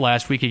foot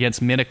last week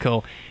against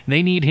Minico.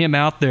 They need him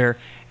out there,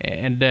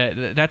 and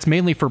that's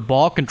mainly for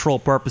ball control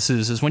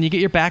purposes. Is when you get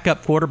your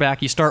backup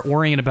quarterback, you start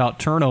worrying about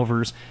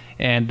turnovers.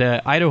 And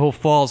Idaho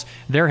Falls,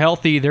 they're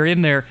healthy. They're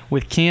in there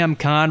with Cam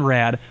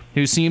Conrad,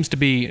 who seems to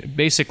be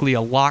basically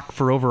a lock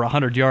for over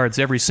 100 yards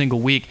every single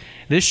week.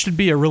 This should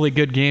be a really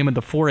good game in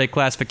the 4A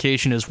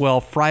classification as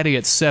well, Friday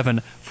at 7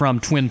 from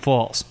Twin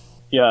Falls.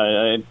 Yeah,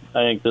 I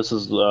think this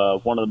is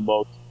one of the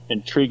most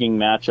intriguing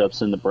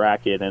matchups in the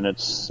bracket, and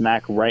it's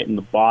smack right in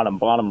the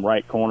bottom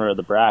right corner of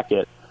the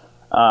bracket.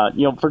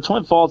 For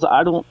Twin Falls,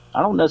 I don't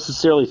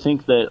necessarily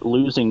think that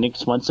losing Nick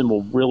Swenson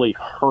will really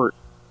hurt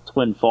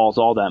Twin Falls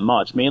all that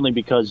much, mainly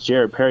because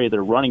Jared Perry,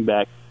 their running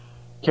back,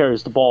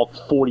 carries the ball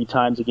 40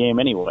 times a game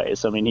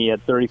anyways. I mean, he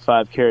had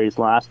 35 carries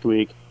last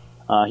week.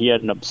 He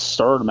had an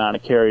absurd amount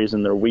of carries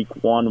in their week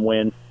 1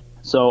 win.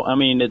 So, I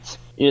mean, it's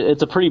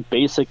a pretty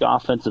basic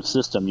offensive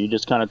system. You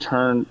just kind of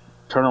turn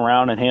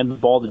around and hand the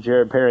ball to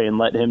Jared Perry and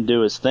let him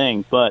do his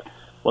thing. But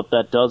what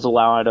that does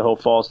allow Idaho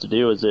Falls to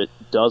do is it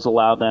does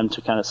allow them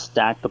to kind of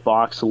stack the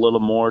box a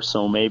little more.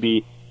 So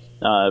maybe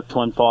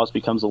Twin Falls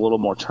becomes a little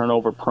more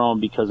turnover prone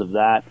because of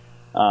that.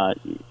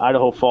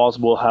 Idaho Falls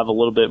will have a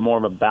little bit more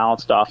of a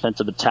balanced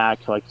offensive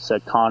attack. Like I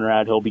said,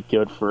 Conrad, he'll be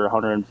good for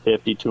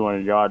 150,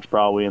 200 yards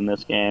probably in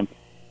this game.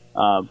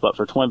 But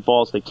for Twin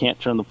Falls, they can't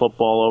turn the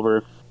football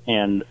over.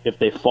 And if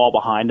they fall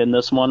behind in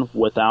this one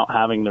without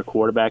having their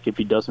quarterback, if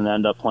he doesn't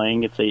end up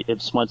playing,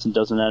 if Swenson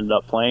doesn't end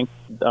up playing,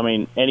 I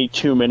mean, any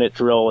 2-minute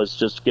drill is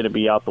just going to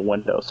be out the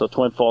window. So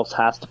Twin Falls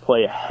has to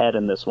play ahead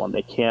in this one.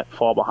 They can't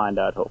fall behind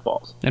Idaho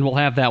Falls. And we'll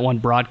have that one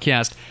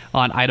broadcast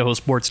on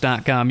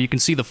idahosports.com. You can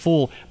see the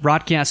full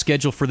broadcast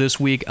schedule for this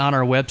week on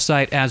our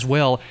website, as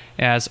well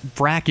as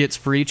brackets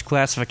for each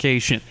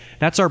classification.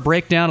 That's our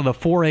breakdown of the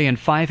 4A and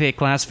 5A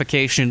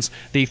classifications.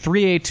 The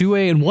 3A,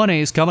 2A, and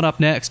 1A is coming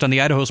up next on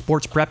the Idaho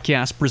Sports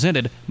Prepcast,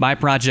 presented by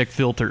Project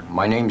Filter.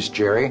 My name's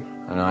Jerry,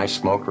 and I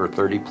smoke for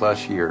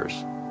 30-plus years.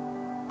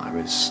 I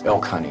was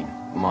elk hunting.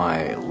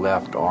 My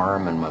left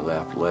arm and my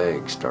left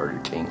leg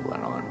started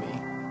tingling on me.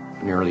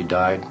 I nearly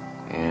died,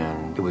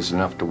 and it was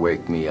enough to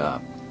wake me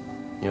up.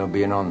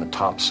 Being on the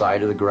top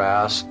side of the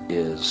grass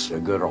is a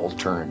good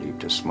alternative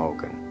to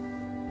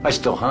smoking. I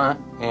still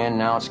hunt, and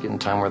now it's getting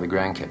time where the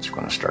grandkids are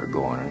going to start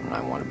going, and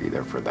I want to be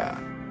there for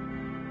that.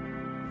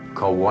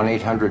 Call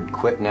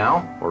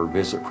 1-800-QUIT-NOW or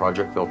visit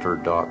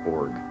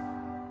projectfilter.org.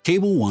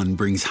 Cable One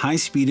brings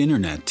high-speed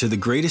internet to the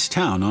greatest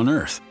town on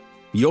earth,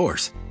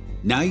 yours.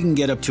 Now you can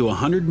get up to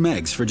 100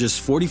 megs for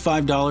just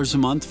 $45 a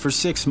month for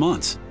 6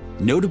 months.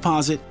 No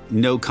deposit,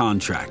 no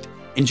contract.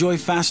 Enjoy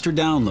faster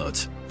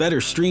downloads, better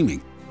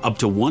streaming, up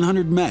to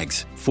 100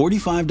 megs,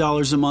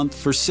 $45 a month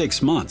for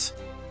 6 months.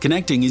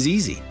 Connecting is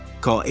easy.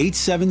 Call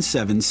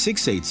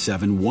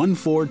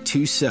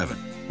 877-687-1427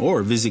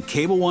 or visit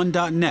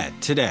CableOne.net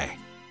today.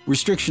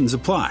 Restrictions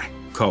apply.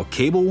 Call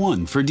Cable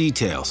One for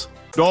details.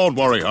 Don't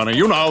worry, honey.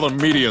 You know how the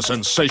media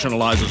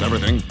sensationalizes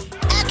everything.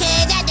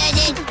 Okay, that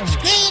does it.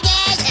 Screw you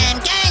guys, I'm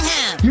going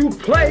home. You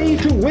play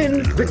to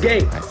win the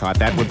game. I thought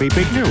that would be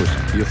big news.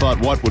 You thought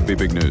what would be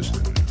big news?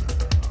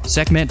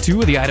 Segment 2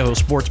 of the Idaho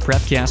Sports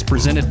Prepcast,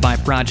 presented by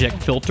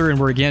Project Filter, and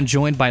we're again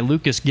joined by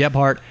Lucas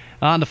Gebhardt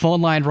on the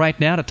phone line right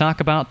now to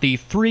talk about the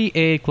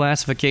 3A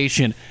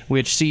classification,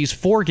 which sees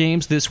 4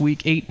 games this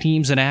week, 8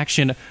 teams in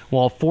action,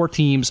 while 4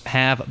 teams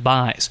have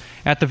byes.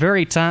 At the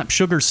very top,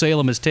 Sugar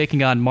Salem is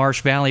taking on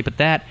Marsh Valley, but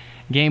that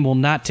game will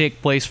not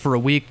take place for a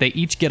week. They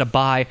each get a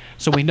bye,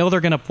 so we know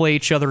they're going to play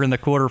each other in the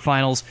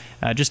quarterfinals.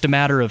 Just a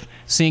matter of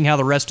seeing how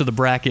the rest of the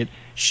bracket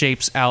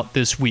shapes out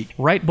this week.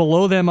 Right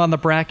below them on the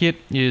bracket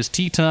is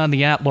Teton,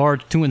 the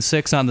at-large,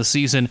 2-6 on the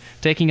season,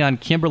 taking on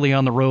Kimberly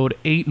on the road,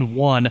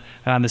 8-1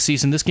 on the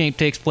season. This game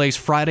takes place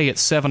Friday at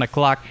 7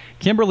 o'clock.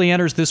 Kimberly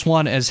enters this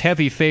one as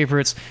heavy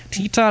favorites.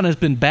 Teton has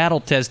been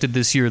battle-tested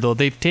this year, though.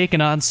 They've taken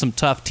on some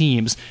tough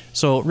teams.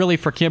 So really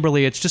for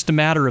Kimberly, it's just a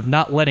matter of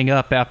not letting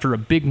up after a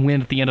big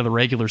win at the end of the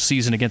regular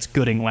season against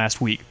Gooding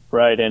last week.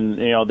 Right, and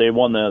they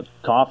won the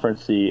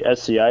conference, the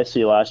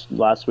SCIC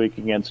last week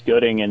against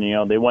Gooding,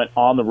 and they went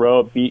on the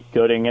road, beat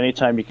Gooding.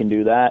 Anytime you can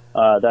do that,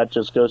 that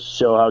just goes to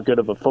show how good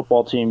of a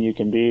football team you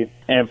can be.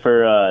 And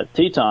for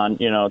Teton,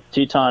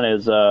 Teton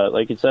is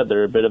like you said,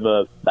 they're a bit of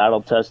a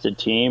battle-tested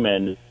team,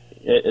 and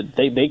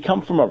they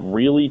come from a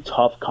really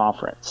tough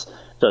conference.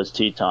 Does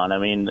Teton? I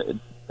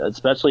mean,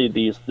 especially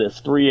this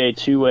 3A,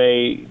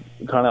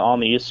 2A, kind of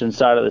on the eastern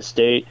side of the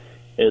state.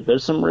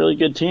 There's some really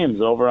good teams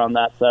over on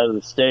that side of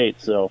the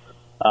state. So,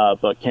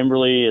 but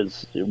Kimberly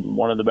is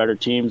one of the better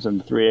teams in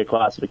the 3A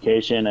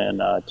classification,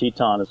 and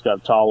Teton has got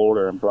a tall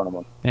order in front of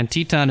them. And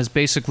Teton has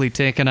basically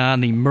taken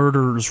on the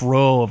murderer's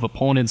row of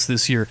opponents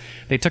this year.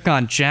 They took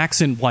on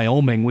Jackson,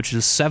 Wyoming, which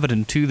is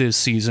 7-2 this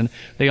season.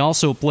 They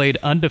also played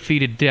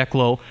undefeated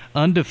Declo,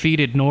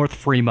 undefeated North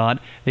Fremont.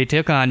 They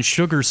took on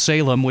Sugar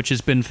Salem, which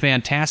has been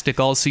fantastic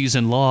all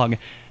season long.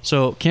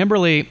 So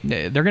Kimberly,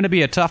 they're going to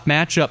be a tough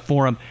matchup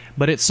for them,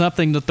 but it's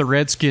something that the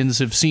Redskins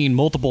have seen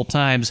multiple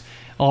times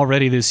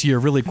already this year,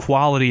 really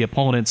quality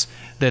opponents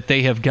that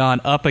they have gone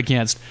up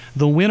against.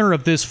 The winner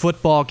of this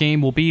football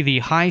game will be the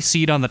high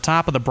seed on the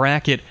top of the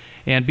bracket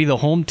and be the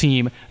home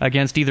team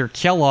against either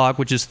Kellogg,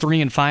 which is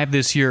 3-5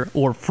 this year,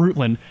 or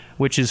Fruitland,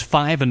 which is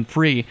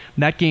 5-3.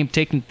 That game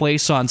taking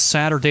place on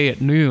Saturday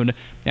at noon,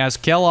 as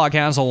Kellogg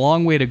has a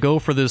long way to go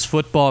for this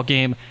football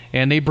game,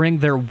 and they bring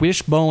their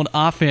wishbone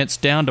offense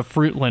down to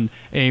Fruitland,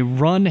 a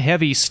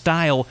run-heavy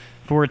style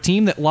for a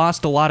team that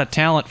lost a lot of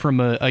talent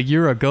from a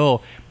year ago.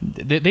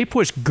 They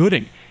pushed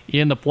Gooding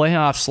in the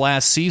playoffs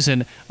last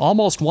season,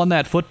 almost won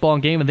that football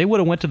game, and they would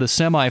have went to the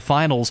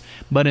semifinals,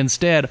 but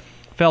instead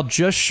fell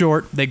just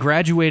short. They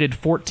graduated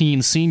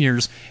 14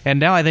 seniors, and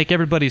now I think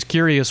everybody's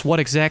curious what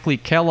exactly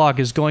Kellogg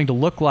is going to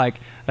look like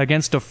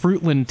against a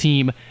Fruitland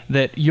team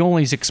that you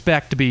always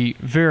expect to be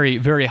very,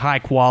 very high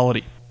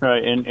quality.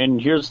 Right,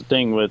 and here's the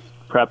thing with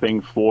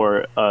prepping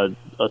for a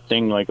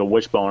thing like a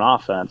wishbone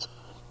offense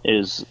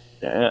is,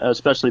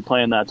 especially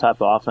playing that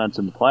type of offense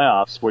in the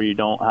playoffs where you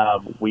don't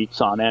have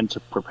weeks on end to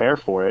prepare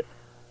for it,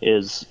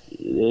 is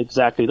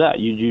exactly that.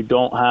 You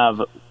don't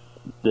have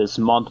this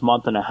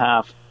month and a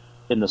half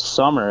in the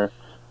summer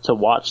to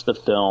watch the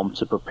film,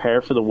 to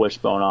prepare for the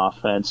wishbone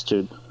offense,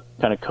 to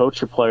kind of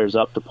coach your players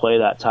up to play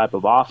that type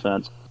of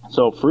offense.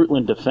 So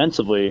Fruitland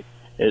defensively,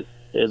 it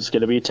is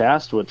going to be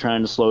tasked with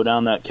trying to slow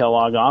down that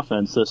Kellogg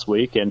offense this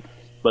week.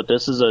 But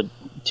this is a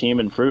team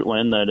in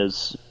Fruitland that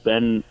has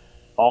been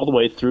all the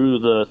way through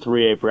the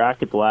 3A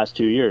bracket the last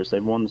 2 years.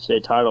 They've won the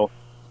state title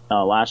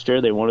last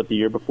year. They won it the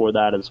year before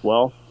that as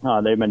well.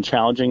 They've been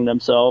challenging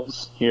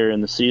themselves here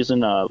in the season.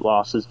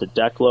 Losses to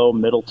Declo,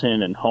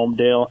 Middleton, and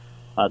Homedale.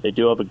 They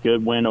do have a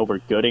good win over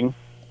Gooding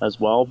as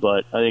well,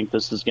 but I think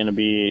this is going to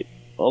be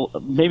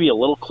maybe a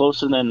little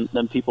closer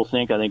than people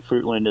think. I think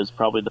Fruitland is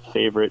probably the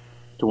favorite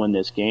to win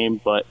this game,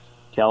 but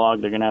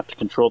Kellogg, they're going to have to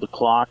control the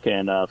clock,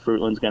 and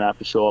Fruitland's going to have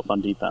to show up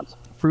on defense.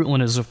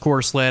 Fruitland is, of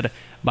course, led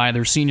by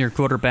their senior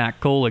quarterback,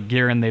 Cole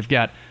Guerin. They've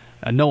got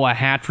Noah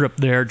Hattrup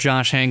there,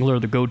 Josh Hangler,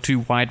 the go-to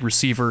wide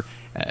receiver.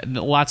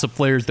 Lots of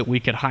players that we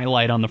could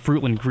highlight on the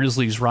Fruitland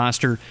Grizzlies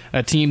roster,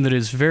 a team that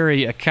is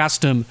very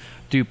accustomed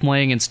to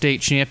playing in state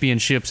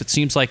championships. It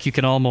seems like you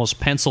can almost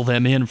pencil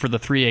them in for the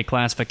 3A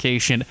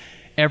classification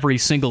every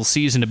single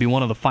season to be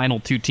one of the final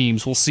two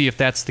teams. We'll see if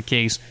that's the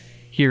case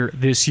here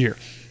this year.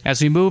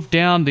 As we move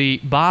down the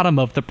bottom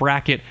of the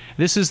bracket,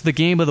 this is the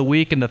game of the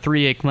week in the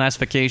 3A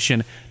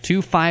classification.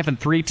 2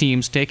 5-3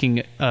 teams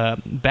taking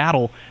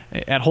battle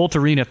at Holt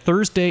Arena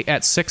Thursday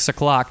at 6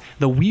 o'clock.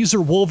 The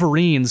Weiser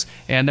Wolverines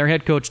and their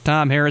head coach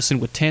Tom Harrison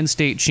with 10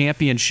 state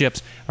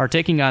championships are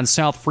taking on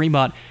South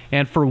Fremont.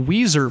 And for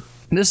Weiser,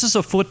 this is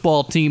a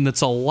football team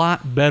that's a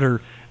lot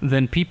better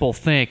than people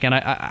think. And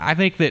I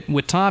think that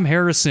with Tom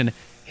Harrison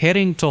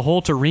heading to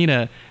Holt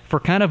Arena for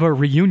kind of a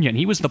reunion.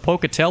 He was the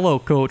Pocatello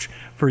coach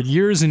for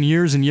years and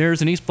years and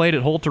years, and he's played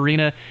at Holt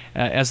Arena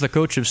as the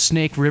coach of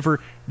Snake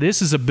River.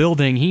 This is a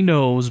building he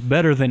knows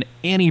better than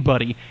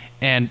anybody,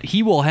 and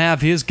he will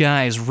have his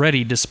guys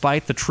ready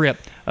despite the trip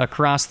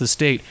across the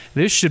state.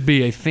 This should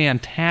be a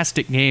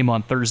fantastic game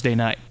on Thursday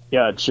night.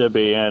 Yeah, it should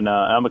be, and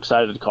I'm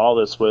excited to call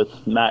this with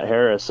Matt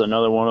Harris,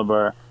 another one of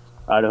our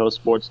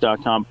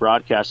IdahoSports.com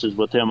broadcasters,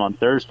 with him on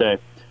Thursday.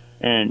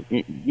 And,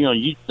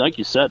 like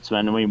you said,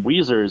 Sven, I mean,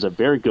 Weiser is a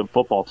very good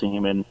football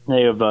team, and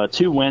they have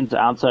 2 wins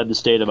outside the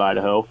state of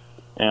Idaho,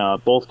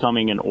 both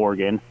coming in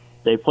Oregon.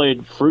 They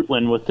played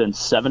Fruitland within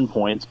 7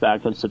 points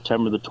back on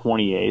September the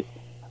 28th.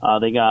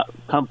 They got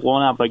kind of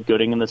blown out by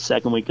Gooding in the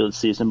second week of the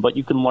season, but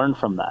you can learn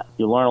from that.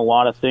 You learn a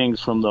lot of things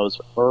from those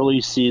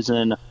early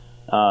season,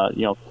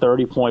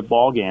 30-point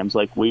ball games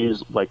like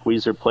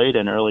Weiser played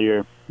in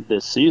earlier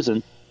this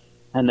season.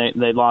 and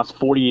they lost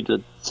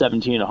 40-17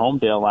 at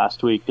Homedale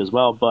last week as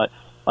well. But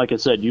like I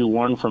said, you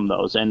learn from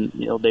those, and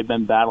they've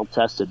been battle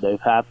tested. They've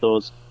had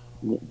the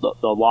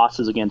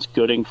losses against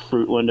Gooding,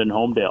 Fruitland, and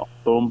Homedale.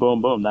 Boom,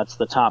 boom, boom. That's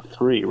the top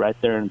three right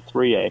there in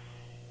 3A.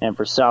 And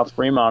for South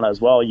Fremont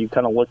as well, you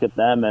kind of look at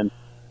them, and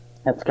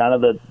it's kind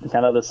of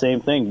the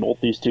same thing. Both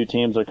these two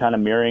teams are kind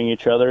of mirroring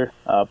each other.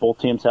 Both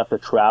teams have to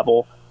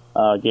travel.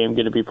 Game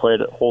going to be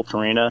played at Holt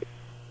Arena.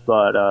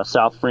 But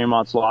South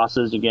Fremont's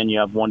losses, again, you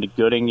have one to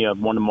Gooding, you have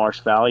one to Marsh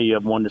Valley, you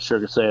have one to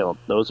Sugar-Salem.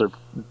 Those are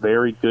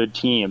very good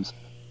teams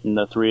in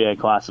the 3A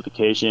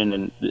classification.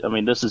 And, I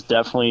mean, this is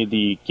definitely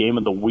the game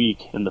of the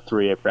week in the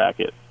 3A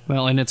bracket.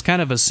 Well, and it's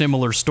kind of a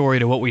similar story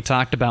to what we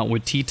talked about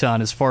with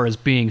Teton as far as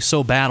being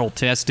so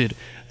battle-tested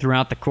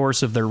throughout the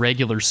course of their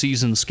regular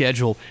season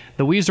schedule.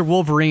 The Weiser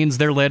Wolverines,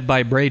 they're led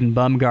by Braden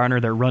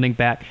Bumgarner, their running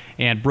back,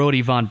 and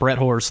Brody Von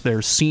Bretthorst,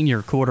 their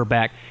senior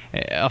quarterback.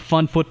 A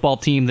fun football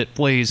team that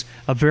plays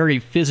a very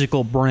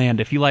physical brand.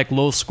 If you like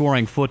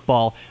low-scoring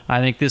football, I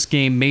think this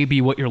game may be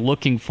what you're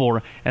looking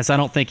for, as I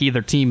don't think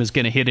either team is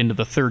going to hit into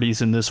the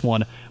 30s in this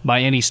one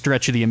by any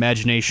stretch of the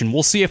imagination.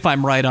 We'll see if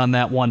I'm right on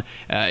that one.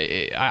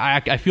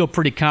 I feel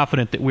pretty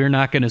confident that we're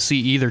not going to see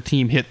either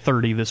team hit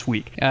 30 this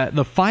week.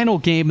 The final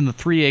game in the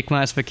 3A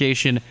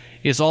classification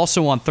is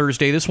also on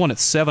Thursday. This one at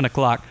 7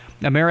 o'clock.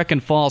 American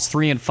Falls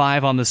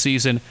 3-5 on the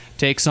season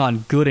takes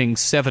on Gooding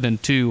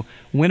 7-2.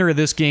 Winner of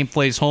this game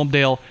plays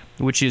Homedale,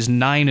 which is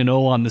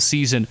 9-0 on the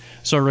season.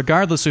 So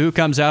regardless of who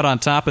comes out on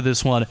top of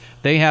this one,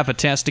 they have a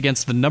test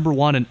against the number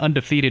 1 and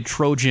undefeated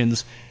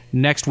Trojans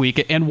next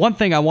week. And one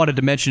thing I wanted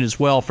to mention as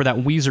well for that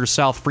Weiser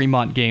South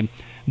Fremont game,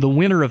 the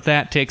winner of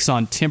that takes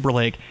on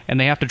Timberlake, and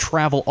they have to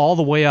travel all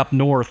the way up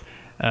north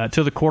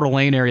to the Coeur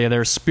d'Alene area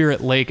there,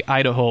 Spirit Lake,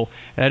 Idaho.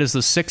 That is the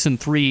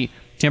 6-3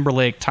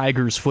 Timberlake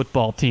Tigers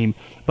football team.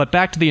 But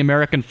back to the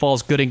American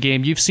Falls Gooding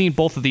game. You've seen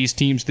both of these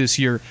teams this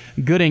year.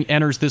 Gooding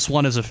enters this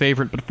one as a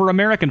favorite, but for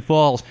American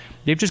Falls,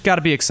 they've just got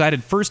to be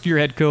excited. First-year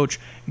head coach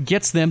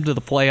gets them to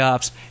the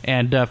playoffs,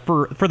 and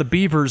for the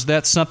Beavers,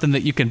 that's something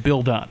that you can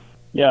build on.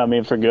 Yeah, I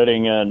mean, for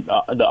Gooding,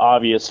 the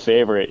obvious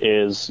favorite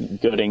is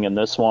Gooding in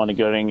this one.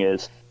 Gooding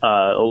is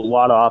a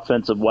lot of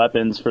offensive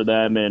weapons for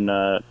them in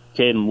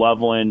Caden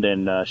Loveland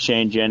and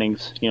Shane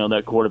Jennings,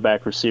 that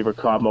quarterback-receiver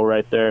combo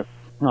right there.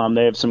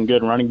 They have some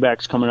good running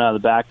backs coming out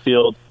of the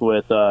backfield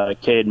with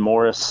Caden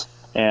Morris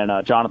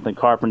and Jonathan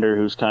Carpenter,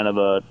 who's kind of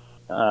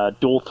a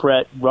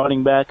dual-threat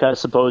running back, I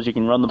suppose. You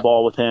can run the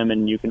ball with him,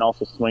 and you can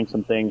also swing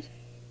some things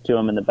to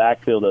him in the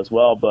backfield as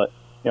well. But,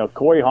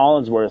 Corey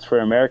Hollinsworth for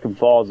American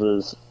Falls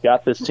has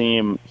got this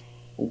team,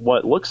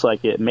 what looks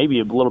like it, maybe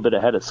a little bit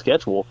ahead of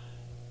schedule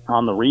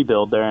on the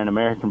rebuild there in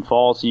American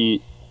Falls.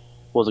 He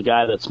was a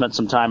guy that spent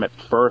some time at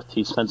Firth.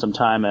 He spent some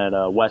time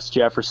at West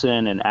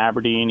Jefferson and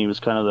Aberdeen. He was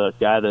kind of the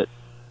guy that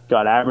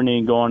got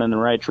Aberdeen going in the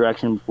right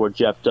direction before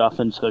Jeff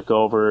Duffin took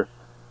over.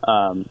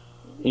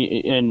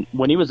 And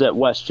when he was at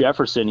West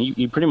Jefferson,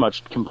 he pretty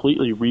much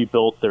completely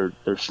rebuilt their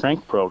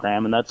strength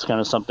program, and that's kind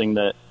of something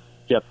that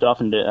Jeff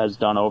Duffin has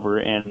done over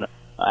in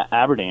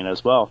Aberdeen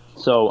as well.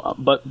 So,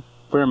 but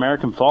for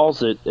American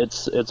Falls,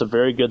 it's a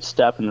very good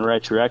step in the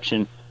right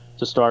direction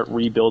to start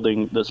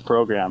rebuilding this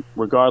program,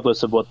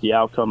 regardless of what the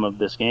outcome of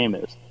this game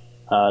is.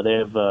 They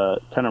have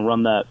kind of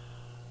run that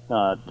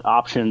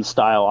option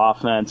style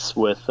offense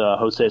with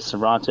Jose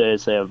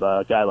Cervantes. They have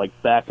a guy like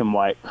Beck and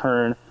Wyatt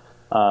Kern.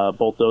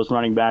 Both those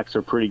running backs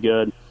are pretty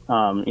good,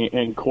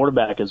 and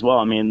quarterback as well.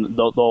 I mean,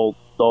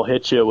 they'll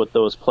hit you with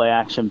those play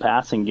action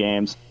passing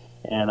games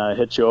and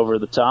hit you over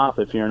the top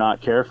if you're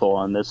not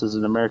careful. And this is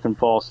an American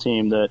Falls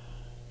team that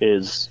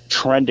is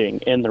trending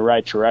in the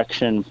right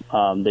direction.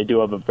 They do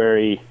have a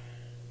very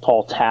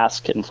tall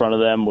task in front of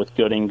them with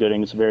Gooding.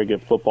 Gooding's a very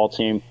good football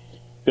team.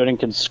 Gooding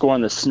can score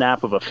on the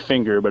snap of a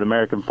finger, but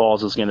American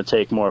Falls is going to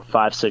take more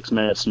 5-6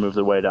 minutes to move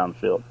their way down the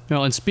field.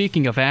 Well, and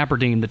speaking of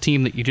Aberdeen, the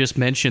team that you just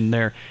mentioned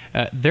there,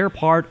 they're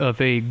part of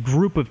a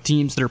group of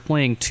teams that are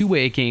playing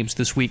 2A games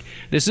this week.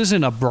 This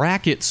isn't a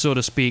bracket, so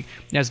to speak,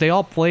 as they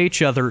all play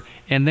each other,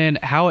 and then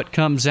how it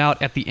comes out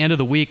at the end of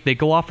the week, they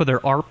go off of their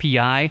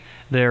RPI,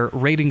 their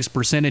ratings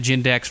percentage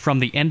index from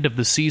the end of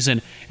the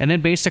season, and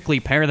then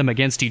basically pair them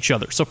against each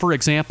other. So, for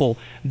example,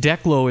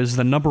 Declo is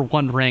the number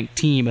 1 ranked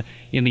team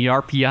in the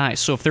RPI.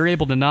 So if they're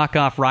able to knock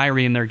off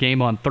Ryrie in their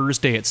game on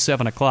Thursday at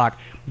 7 o'clock,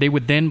 they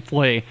would then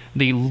play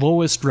the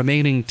lowest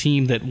remaining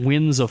team that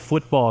wins a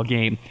football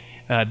game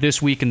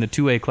this week in the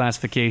 2A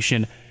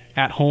classification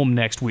at home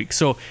next week.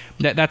 So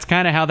that's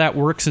kind of how that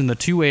works in the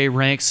 2A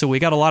ranks. So we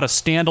got a lot of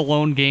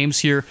standalone games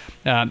here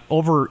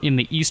over in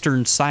the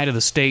eastern side of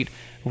the state.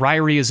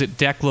 Ryrie is at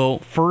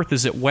Declo, Firth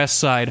is at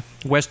Westside,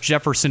 West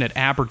Jefferson at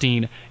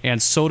Aberdeen,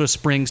 and Soda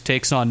Springs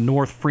takes on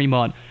North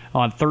Fremont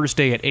on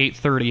Thursday at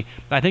 8:30.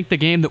 I think the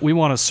game that we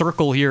want to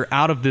circle here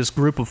out of this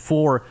group of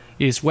 4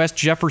 is West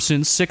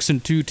Jefferson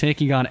 6-2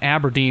 taking on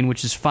Aberdeen,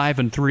 which is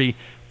 5-3,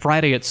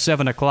 Friday at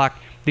 7 o'clock.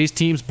 These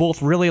teams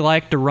both really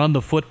like to run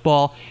the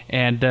football,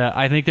 and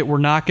I think that we're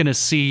not going to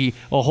see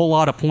a whole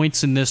lot of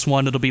points in this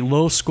one. It'll be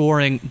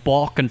low-scoring,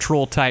 ball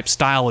control type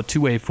style of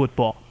 2A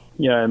football.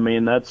 Yeah, I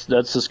mean, that's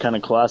just kind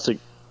of classic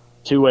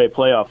two-way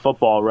playoff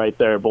football right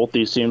there. Both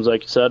these teams,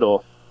 like you said,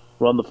 will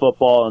run the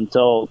football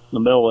until the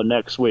middle of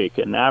next week.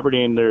 And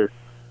Aberdeen, they're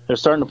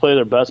starting to play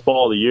their best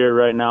ball of the year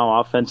right now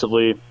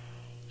offensively.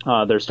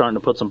 They're starting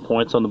to put some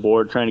points on the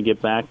board, trying to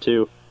get back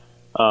to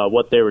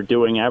what they were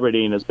doing.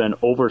 Aberdeen has been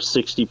over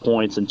 60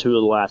 points in 2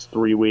 of the last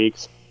 3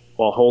 weeks,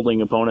 while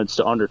holding opponents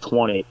to under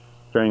 20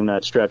 during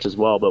that stretch as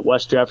well. But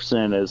West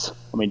Jefferson is,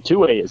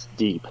 2A is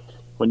deep.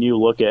 When you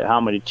look at how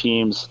many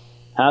teams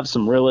have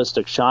some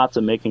realistic shots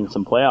at making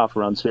some playoff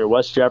runs here,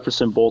 West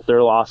Jefferson, both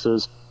their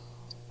losses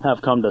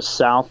have come to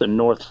South and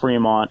North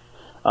Fremont.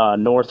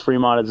 North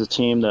Fremont is a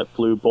team that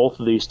blew both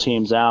of these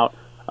teams out,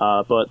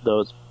 but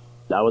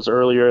that was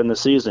earlier in the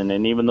season.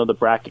 And even though the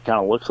bracket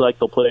kind of looks like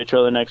they'll play each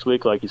other next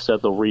week, like you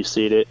said, they'll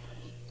reseed it.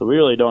 So we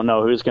really don't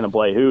know who's going to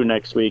play who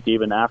next week,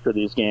 even after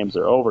these games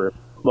are over.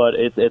 But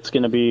it's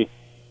going to be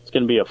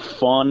a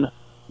fun,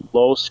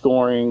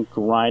 low-scoring,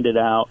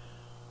 grinded-out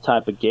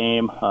type of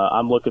game.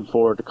 I'm looking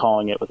forward to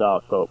calling it with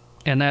Alec Pope.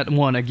 And that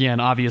one, again,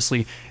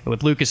 obviously,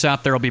 with Lucas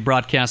out there, will be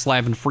broadcast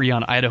live and free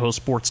on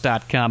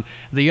idahosports.com.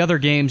 The other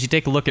games, you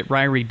take a look at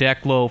Ryrie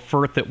Declo,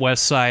 Firth at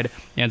Westside,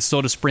 and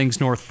Soda Springs,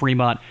 North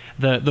Fremont.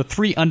 The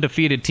 3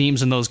 undefeated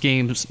teams in those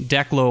games,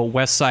 Declo,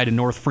 Westside, and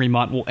North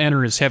Fremont, will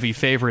enter as heavy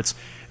favorites.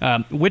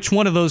 Which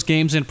one of those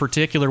games in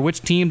particular,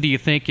 which team do you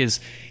think is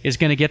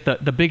going to get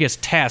the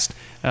biggest test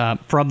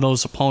from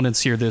those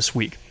opponents here this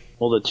week?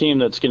 Well, the team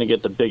that's going to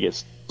get the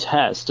biggest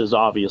test is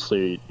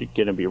obviously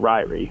going to be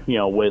Ryrie,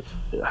 with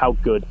how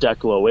good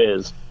Declo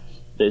is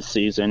this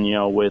season,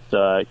 with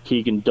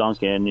Keegan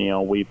Duncan,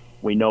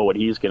 we know what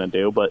he's going to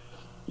do. But,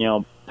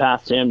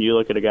 past him, you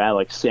look at a guy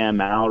like Sam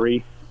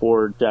Mallory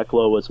for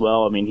Declo as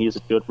well. He's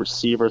a good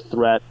receiver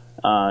threat.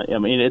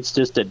 It's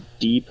just a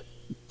deep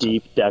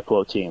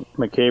Declo team.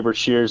 McCaver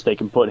Shears, they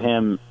can put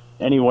him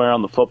anywhere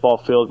on the football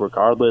field,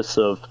 regardless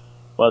of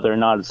whether or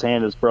not his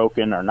hand is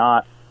broken or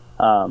not.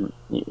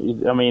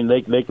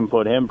 They can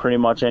put him pretty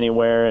much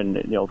anywhere, and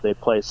they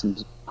play some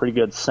pretty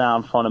good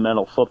sound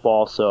fundamental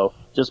football. So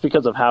just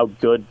because of how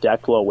good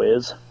Declo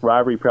is,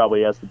 Ryrie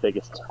probably has the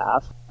biggest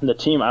task. And the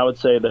team I would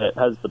say that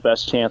has the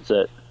best chance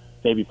at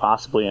maybe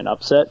possibly an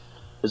upset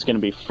is going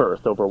to be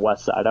Firth over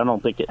Westside. I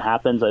don't think it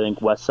happens. I think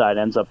Westside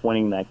ends up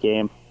winning that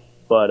game,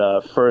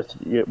 but Firth,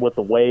 with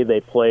the way they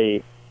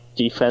play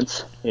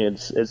defense,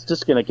 it's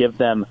just going to give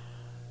them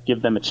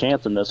a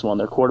chance in this one.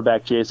 Their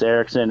quarterback Jace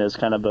Erickson is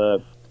kind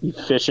of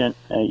efficient.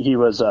 He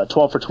was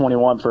 12 for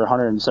 21 for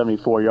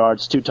 174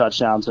 yards, 2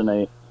 touchdowns, and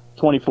a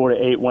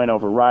 24-8 win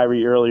over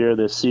Ryrie earlier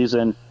this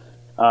season.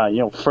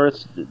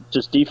 Firth,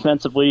 just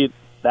defensively,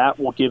 that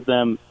will give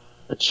them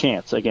a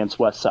chance against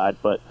Westside,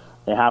 but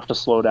they have to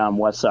slow down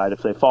Westside.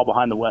 If they fall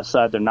behind the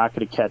Westside, they're not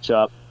going to catch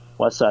up.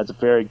 Westside's a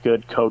very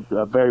good coach,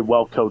 a very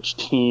well-coached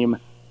team,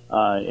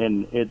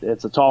 and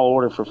it's a tall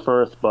order for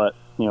Firth, but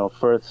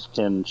Firth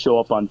can show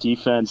up on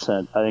defense,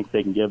 and I think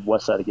they can give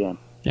Westside a game.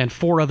 And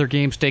 4 other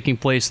games taking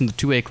place in the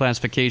 2A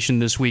classification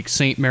this week.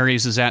 St.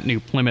 Mary's is at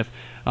New Plymouth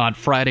on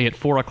Friday at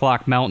 4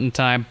 o'clock Mountain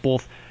Time,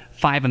 both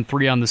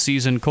 5-3 on the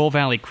season. Coal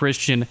Valley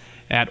Christian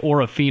at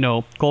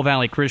Orofino. Coal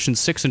Valley Christian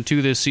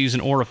 6-2 this season.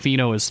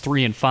 Orofino is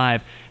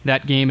 3-5.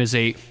 That game is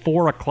a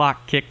 4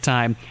 o'clock kick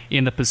time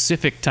in the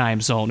Pacific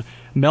time zone.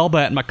 Melba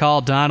at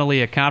McCall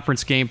Donnelly, a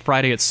conference game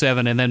Friday at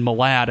 7, and then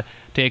Malad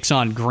takes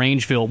on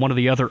Grangeville, one of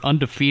the other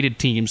undefeated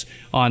teams,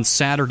 on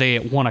Saturday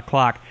at 1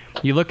 o'clock.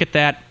 You look at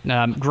that,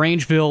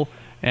 Grangeville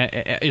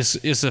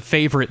is a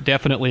favorite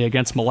definitely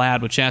against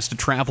Malad, which has to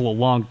travel a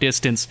long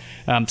distance.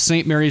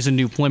 St. Mary's and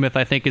New Plymouth,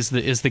 I think, is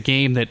the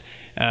game that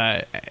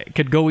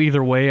could go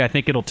either way. I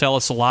think it'll tell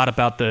us a lot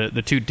about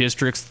the 2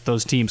 districts that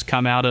those teams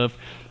come out of.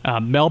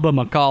 Melba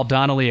McCall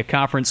Donnelly, a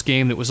conference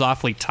game that was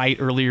awfully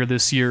tight earlier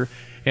this year.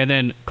 And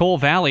then Coal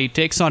Valley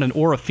takes on an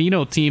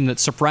Orofino team that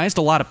surprised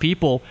a lot of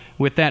people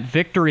with that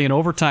victory in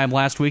overtime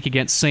last week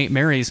against St.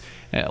 Mary's.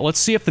 Let's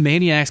see if the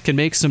Maniacs can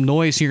make some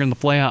noise here in the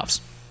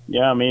playoffs.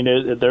 Yeah,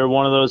 they're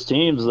one of those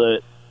teams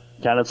that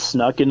kind of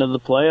snuck into the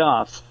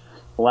playoffs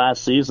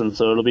last season,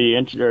 so it'll be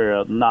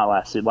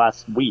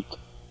last week.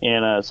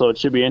 And so it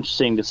should be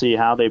interesting to see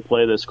how they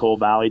play this Coal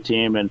Valley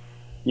team. And,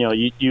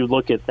 you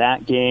look at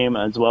that game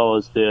as well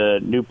as the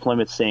New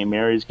Plymouth St.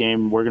 Mary's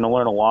game, we're going to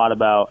learn a lot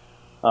about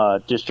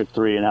District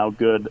 3 and how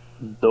good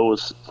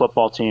those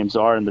football teams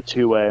are in the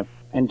 2A.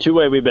 In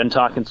 2A, we've been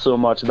talking so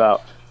much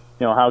about,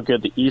 how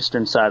good the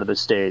eastern side of the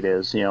state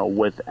is,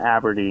 with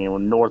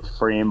Aberdeen, North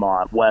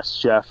Fremont, West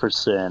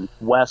Jefferson,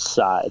 West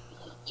Side,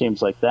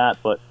 teams like that.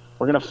 But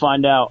we're going to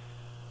find out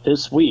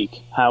this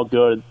week how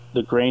good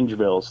the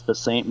Grangevilles, the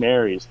St.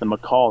 Marys, the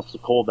McCalls, the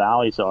Coal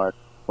Valleys are.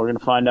 We're going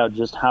to find out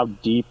just how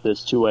deep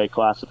this 2A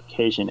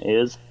classification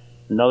is.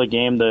 Another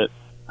game that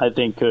I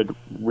think could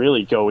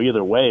really go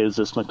either way is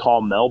this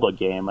McCall-Melba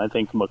game. I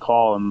think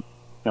McCall and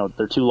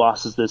their 2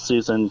 losses this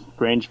season,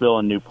 Grangeville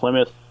and New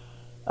Plymouth.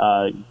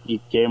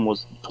 Each game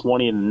was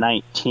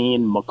 20-19.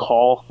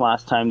 McCall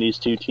last time these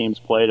 2 teams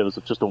played, it was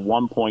just a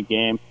 1-point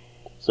game.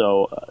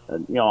 So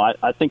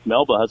I think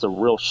Melba has a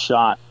real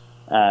shot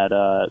at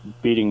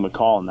beating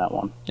McCall in that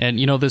one. And,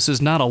 this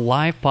is not a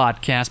live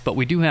podcast, but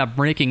we do have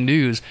breaking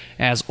news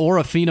as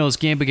Orofino's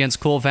game against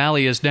Coal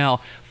Valley is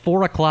now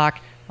 4 o'clock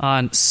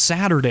on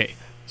Saturday.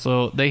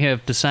 So they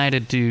have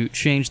decided to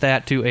change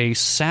that to a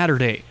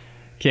Saturday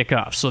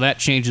kickoff. So that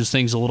changes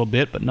things a little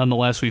bit, but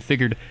nonetheless, we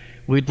figured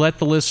we'd let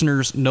the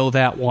listeners know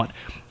that one.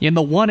 In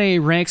the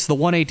 1A ranks, the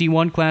 1A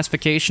D1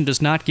 classification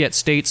does not get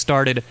state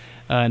started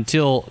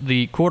until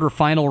the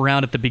quarterfinal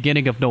round at the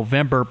beginning of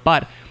November,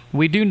 but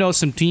we do know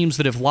some teams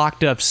that have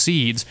locked up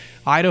seeds.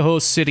 Idaho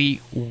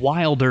City,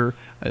 Wilder,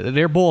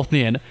 they're both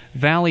in.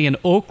 Valley and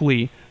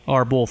Oakley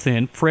are both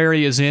in.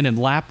 Prairie is in and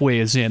Lapway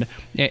is in.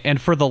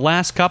 And for the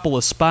last couple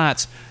of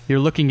spots, you're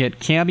looking at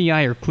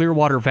Kamei or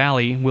Clearwater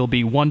Valley will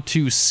be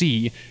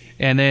 1-2C.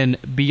 And then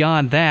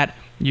beyond that,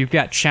 you've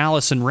got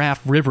Chalice and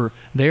Raft River.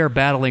 They are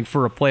battling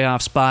for a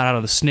playoff spot out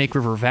of the Snake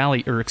River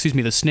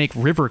the Snake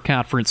River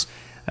Conference,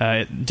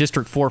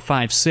 District 4,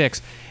 5,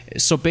 6.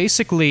 So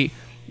basically,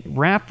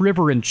 Raft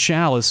River and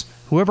Chalice,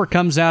 whoever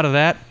comes out of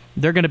that,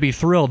 they're going to be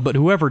thrilled. But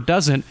whoever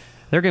doesn't,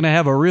 they're going to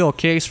have a real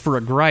case for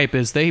a gripe,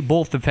 as they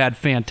both have had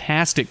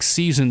fantastic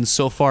seasons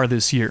so far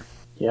this year.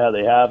 Yeah,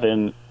 they have,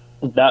 and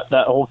that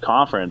whole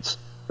conference,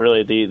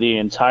 really, the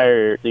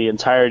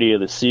entirety of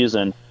the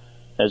season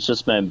has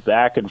just been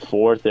back and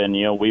forth, and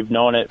we've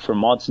known it for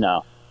months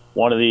now.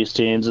 One of these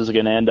teams is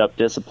going to end up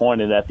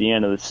disappointed at the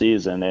end of the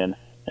season, and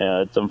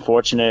it's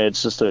unfortunate.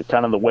 It's just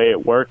kind of the way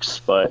it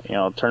works, but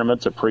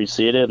tournaments are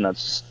pre-seeded, and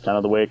that's kind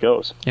of the way it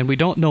goes. And we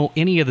don't know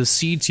any of the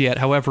seeds yet.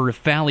 However, if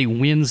Valley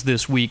wins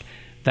this week,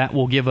 that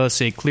will give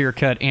us a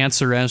clear-cut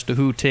answer as to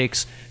who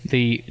takes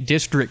the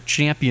district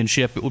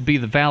championship. It would be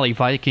the Valley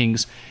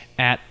Vikings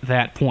at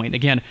that point.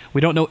 Again,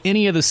 we don't know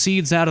any of the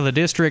seeds out of the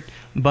district,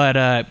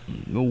 but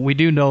we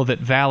do know that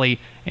Valley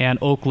and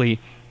Oakley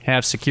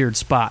have secured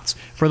spots.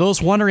 For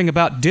those wondering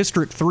about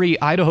District 3,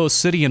 Idaho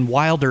City and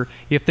Wilder,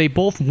 if they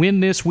both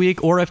win this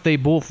week or if they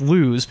both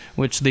lose,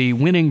 which the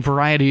winning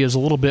variety is a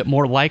little bit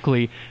more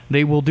likely,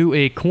 they will do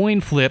a coin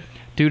flip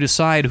to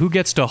decide who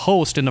gets to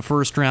host in the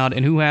first round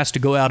and who has to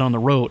go out on the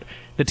road.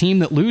 The team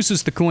that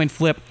loses the coin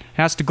flip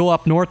has to go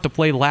up north to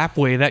play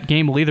Lapway. That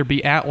game will either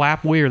be at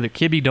Lapway or the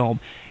Kibbe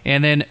Dome.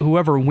 And then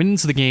whoever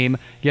wins the game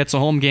gets a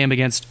home game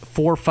against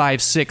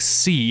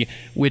 456C,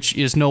 which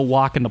is no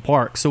walk in the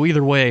park. So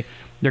either way,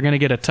 they're going to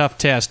get a tough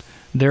test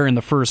there in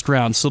the first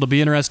round. So it'll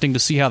be interesting to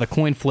see how the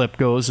coin flip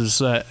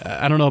goes.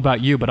 I don't know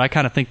about you, but I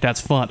kind of think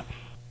that's fun.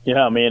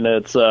 Yeah, I mean,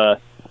 it's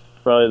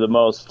probably the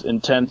most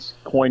intense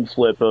coin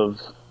flip of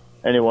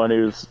anyone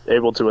who's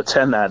able to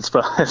attend that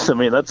spot. I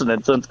mean, that's an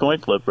intense coin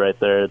flip right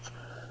there.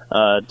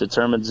 It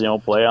determines,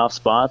 playoff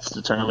spots,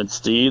 determines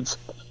seeds,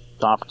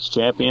 conference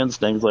champions,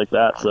 things like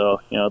that. So,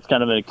 it's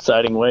kind of an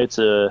exciting way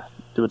to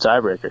do a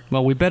tiebreaker.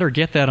 Well, we better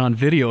get that on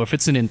video. If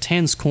it's an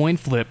intense coin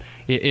flip,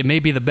 it may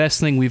be the best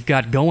thing we've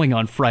got going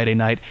on Friday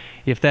night,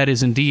 if that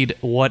is indeed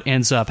what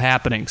ends up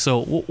happening.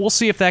 So we'll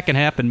see if that can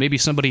happen. Maybe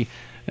somebody,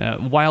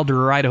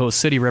 Wilder or Idaho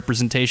City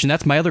representation.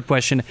 That's my other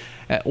question.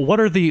 What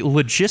are the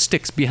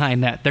logistics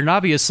behind that? They're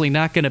obviously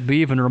not going to be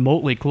even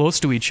remotely close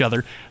to each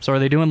other. So are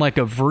they doing like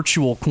a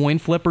virtual coin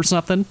flip or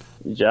something?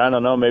 Yeah, I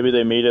don't know. Maybe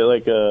they meet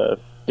at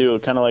do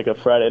kind of like a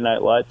Friday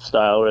Night Lights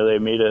style, where they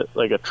meet at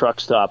like a truck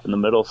stop in the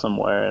middle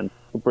somewhere and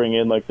bring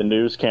in like the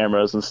news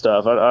cameras and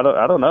stuff. I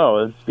don't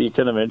know. It'd be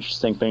kind of an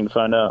interesting thing to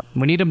find out.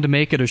 We need them to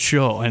make it a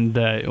show, and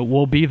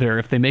we'll be there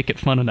if they make it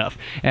fun enough.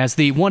 As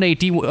the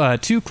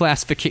 1A-D2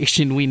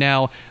 classification, we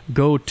now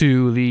go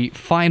to the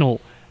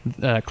final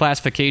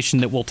classification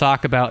that we'll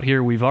talk about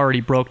here. We've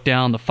already broke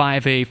down the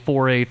 5A,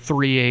 4A,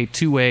 3A,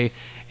 2A,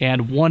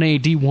 and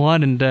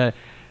 1A-D1, and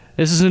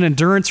this is an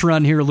endurance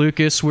run here,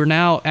 Lucas. We're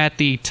now at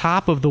the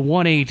top of the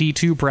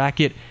 1A-D2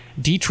 bracket.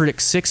 Dietrich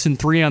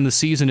 6-3 on the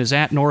season is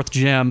at North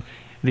Gem.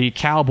 The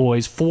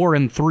Cowboys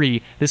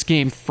 4-3. This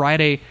game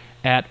Friday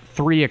at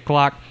 3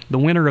 o'clock. The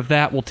winner of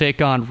that will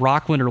take on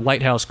Rockland or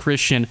Lighthouse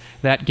Christian.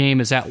 That game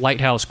is at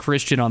Lighthouse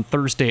Christian on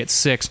Thursday at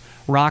 6.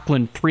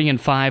 Rockland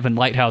 3-5 and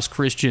Lighthouse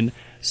Christian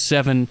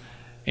 7-1.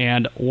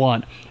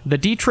 The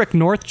Dietrich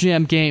North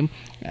Gem game,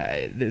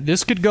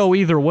 this could go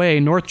either way.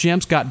 North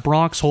Gem's got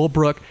Bronx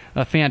Holbrook,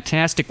 a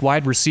fantastic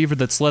wide receiver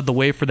that's led the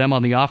way for them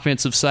on the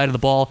offensive side of the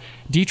ball.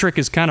 Dietrich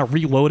is kind of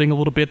reloading a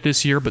little bit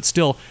this year, but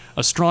still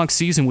a strong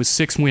season with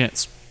 6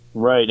 wins.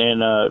 Right,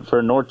 and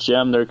for North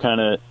Gem, they're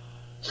kind of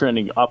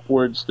trending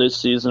upwards this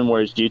season,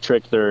 whereas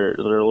Dietrich, they're a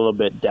little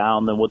bit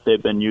down than what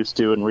they've been used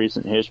to in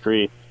recent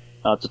history.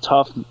 It's a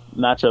tough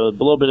matchup,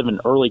 a little bit of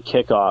an early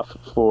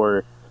kickoff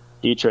for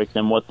Dietrich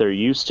than what they're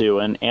used to,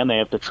 and they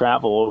have to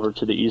travel over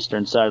to the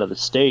eastern side of the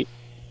state.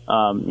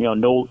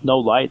 No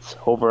lights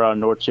over on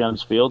North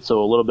Gem's field,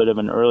 so a little bit of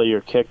an earlier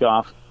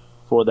kickoff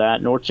for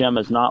that. North Gem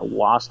has not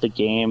lost a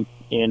game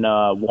in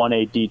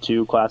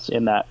 1A-D2 class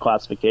in that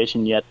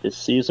classification yet this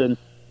season.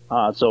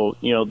 So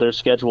their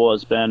schedule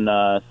has been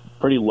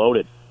pretty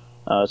loaded,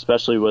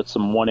 especially with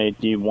some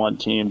 1A-D1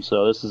 teams.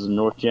 So this is a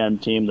North Gem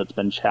team that's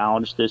been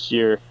challenged this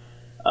year.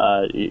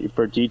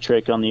 For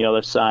Dietrich on the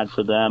other side,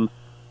 for them,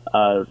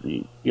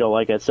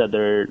 like I said,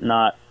 they're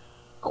not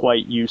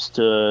quite used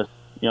to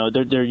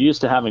they're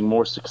used to having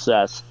more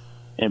success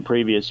in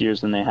previous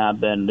years than they have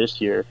been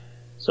this year.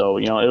 So,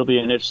 it'll be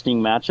an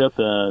interesting matchup.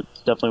 It's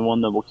definitely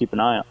one that we'll keep an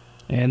eye on.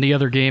 And the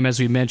other game, as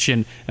we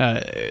mentioned,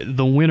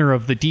 the winner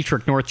of the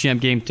Dietrich North Gem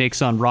game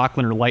takes on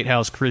Rockland or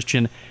Lighthouse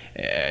Christian.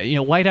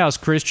 Lighthouse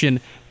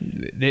Christian,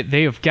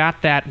 they have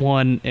got that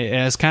one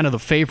as kind of the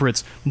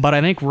favorites, but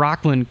I think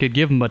Rockland could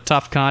give them a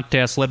tough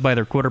contest, led by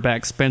their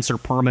quarterback Spencer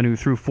Perman, who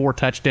threw 4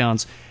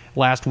 touchdowns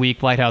last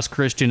week. Lighthouse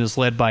Christian is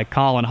led by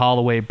Colin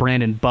Holloway,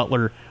 Brandon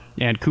Butler,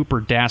 and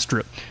Cooper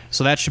Dastrup.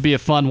 So that should be a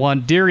fun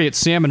one. Deary at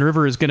Salmon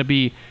River is going to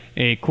be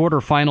a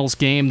quarterfinals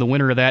game. The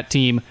winner of that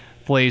team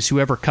plays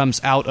whoever comes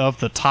out of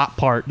the top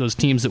part, those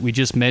teams that we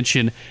just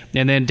mentioned.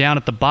 And then down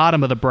at the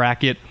bottom of the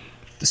bracket,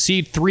 the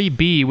seed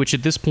 3B, which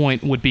at this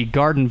point would be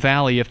Garden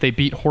Valley if they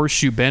beat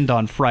Horseshoe Bend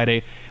on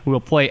Friday, will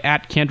play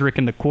at Kendrick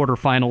in the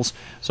quarterfinals.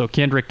 So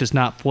Kendrick does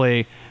not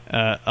play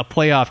a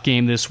playoff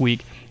game this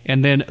week.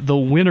 And then the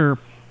winner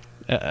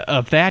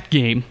of that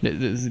game,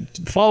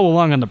 follow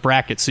along on the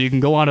bracket, so you can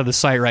go onto the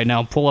site right now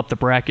and pull up the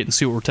bracket and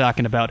see what we're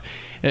talking about.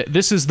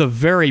 This is the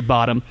very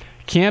bottom.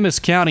 Camas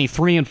County,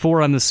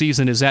 3-4 on the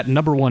season, is at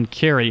number 1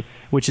 Cary,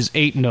 which is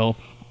 8-0.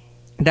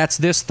 That's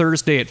this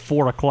Thursday at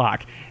 4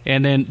 o'clock.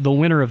 And then the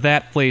winner of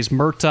that plays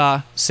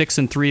Murtaugh,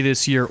 6-3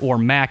 this year, or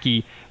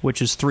Mackey,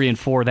 which is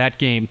 3-4. That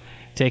game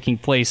taking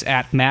place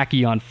at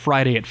Mackey on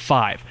Friday at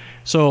 5.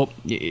 So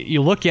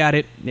you look at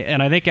it,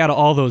 and I think out of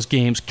all those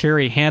games,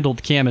 Cary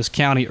handled Camas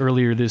County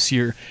earlier this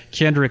year.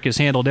 Kendrick has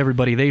handled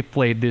everybody they've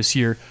played this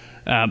year.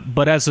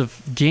 But as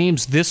of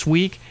games this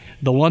week,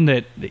 the one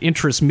that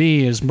interests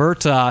me is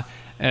Murtaugh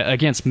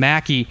against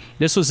Mackey.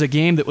 This was a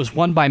game that was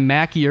won by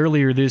Mackey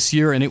earlier this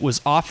year, and it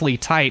was awfully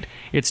tight.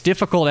 It's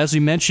difficult, as we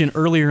mentioned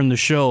earlier in the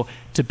show,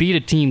 to beat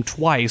a team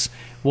twice.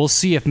 We'll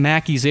see if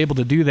Mackey's able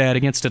to do that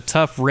against a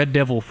tough Red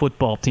Devil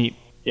football team.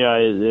 Yeah,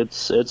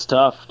 it's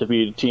tough to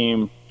beat a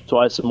team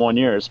twice in 1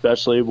 year,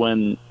 especially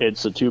when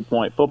it's a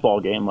 2-point football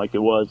game like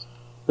it was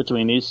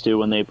between these two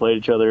when they played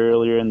each other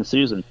earlier in the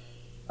season.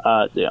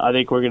 I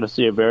think we're going to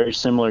see a very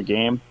similar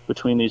game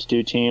between these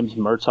two teams.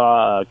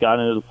 Murtaugh got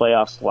into the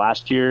playoffs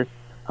last year.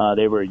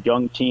 They were a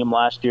young team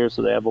last year,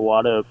 so they have a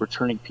lot of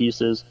returning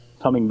pieces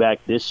coming back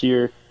this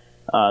year.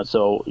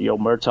 So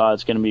Murtaugh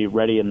is going to be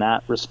ready in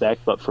that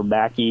respect. But for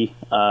Mackey,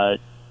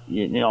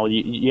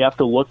 you have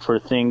to look for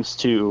things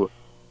to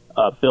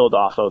build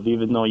off of.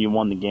 Even though you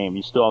won the game,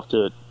 you still have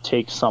to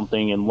take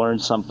something and learn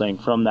something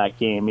from that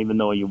game, even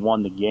though you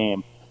won the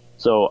game.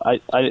 So I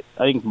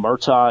think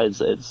Murtaugh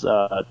is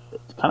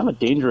kind of a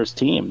dangerous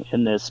team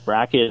in this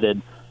bracket.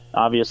 And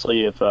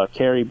obviously, if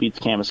Cary beats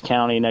Camas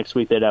County next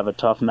week, they'd have a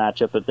tough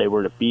matchup if they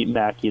were to beat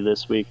Mackey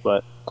this week.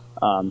 But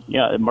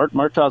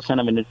Murtaugh is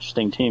kind of an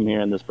interesting team here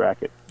in this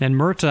bracket. And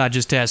Murtaugh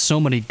just has so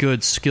many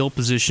good skill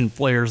position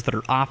players that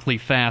are awfully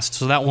fast.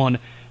 So that one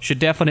should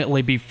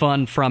definitely be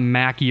fun from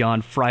Mackey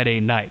on Friday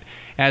night.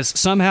 As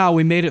somehow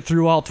we made it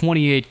through all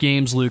 28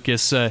 games,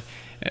 Lucas.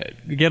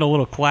 Get a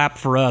little clap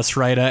for us,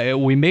 right?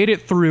 We made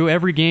it through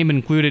every game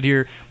included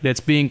here that's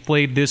being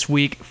played this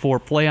week for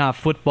playoff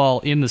football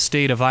in the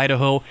state of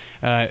Idaho.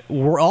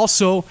 We're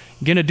also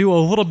going to do a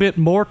little bit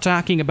more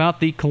talking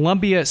about the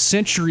Columbia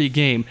Century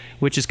game,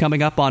 which is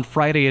coming up on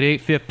Friday at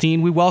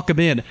 8:15. We welcome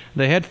in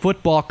the head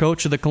football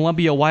coach of the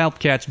Columbia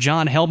Wildcats,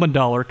 John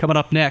Helmendaler, coming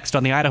up next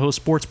on the Idaho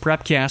Sports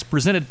Prepcast,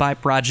 presented by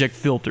Project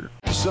Filter.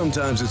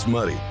 Sometimes it's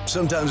muddy,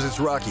 sometimes it's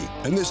rocky,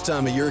 and this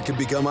time of year it can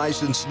become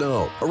ice and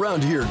snow.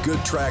 Around here,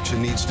 good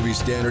traction needs to be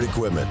standard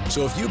equipment.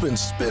 So if you've been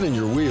spinning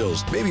your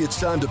wheels, maybe it's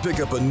time to pick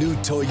up a new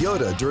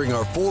Toyota during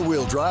our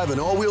 4-wheel drive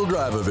and all-wheel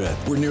drive event,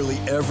 where nearly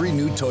every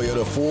new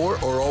Toyota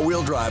 4 or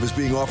all-wheel drive is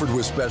being offered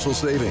with special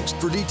savings.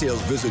 For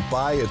details, visit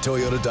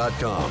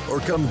buyatoyota.com or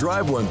come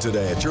drive one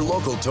today at your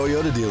local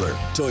Toyota dealer.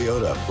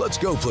 Toyota, let's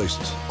go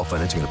places. All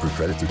financing and approved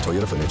credit through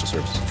Toyota Financial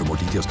Services. For more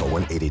details, call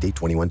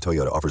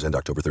 1-888-21-TOYOTA. Offers end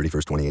October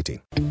 31st,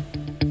 2018.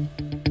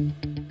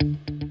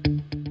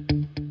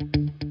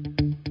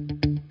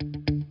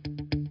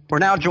 We're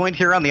now joined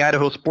here on the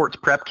Idaho Sports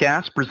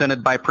Prepcast,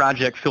 presented by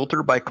Project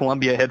Filter by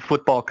Columbia head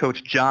football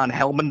coach John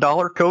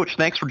Helmendaler. Coach,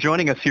 thanks for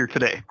joining us here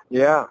today.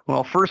 Yeah.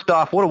 Well, first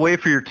off, what a way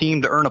for your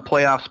team to earn a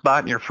playoff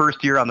spot in your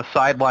first year on the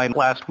sideline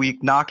last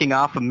week, knocking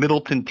off a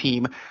Middleton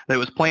team that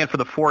was playing for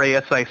the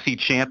 4A SIC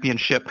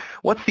championship.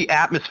 What's the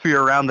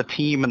atmosphere around the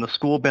team and the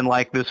school been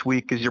like this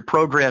week as your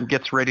program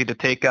gets ready to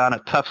take on a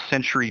tough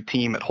Century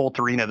team at Holt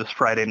Arena this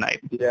Friday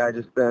night? Yeah,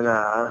 just been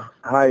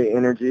high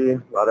energy,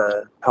 a lot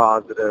of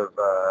positive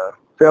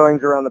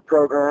feelings around the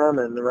program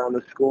and around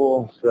the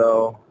school.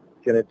 So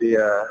it's going to be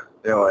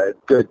a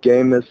good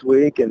game this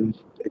week and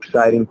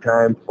exciting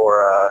time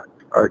for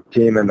our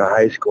team in the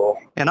high school.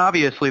 And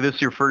obviously this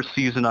is your first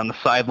season on the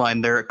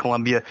sideline there at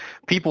Columbia.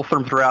 People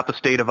from throughout the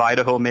state of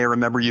Idaho may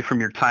remember you from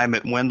your time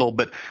at Wendell,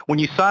 but when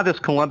you saw this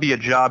Columbia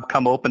job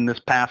come open this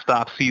past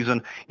off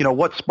season,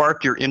 what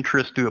sparked your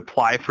interest to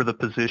apply for the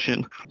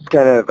position? It's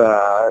kind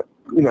of,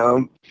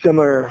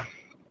 similar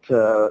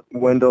to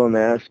Wendell in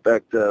the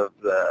aspect of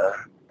the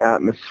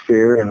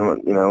atmosphere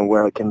and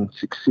where I can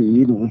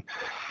succeed and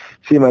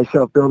see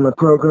myself building the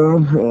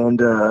program and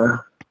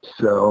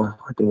So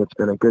I think it's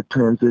been a good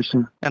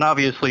transition. And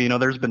obviously,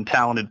 there's been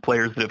talented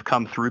players that have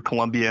come through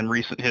Columbia in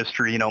recent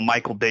history,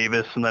 Michael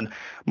Davis and then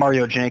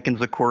Mario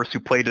Jenkins, of course, who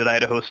played at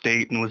Idaho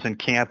State and was in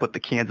camp with the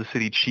Kansas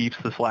City Chiefs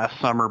this last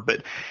summer.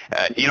 But,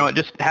 it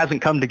just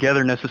hasn't come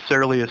together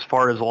necessarily as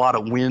far as a lot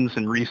of wins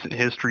in recent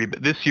history.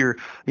 But this year,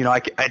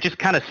 I just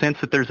kind of sense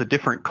that there's a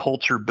different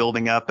culture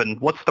building up. And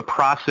what's the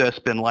process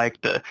been like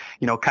to,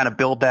 kind of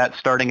build that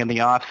starting in the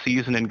off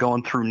season and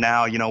going through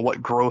now?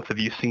 What growth have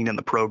you seen in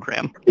the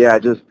program? Yeah,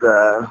 just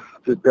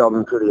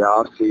building through the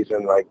off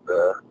season. Like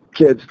the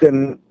kids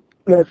didn't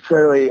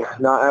necessarily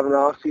not have an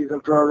off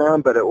season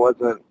program, but it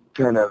wasn't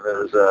kind of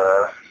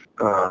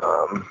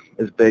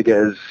as big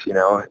as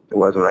it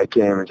was when I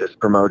came, and just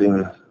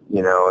promoting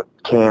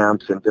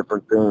camps and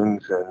different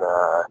things, and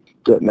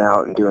getting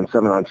out and doing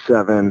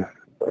 7-on-7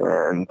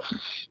 and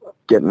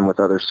getting with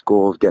other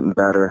schools, getting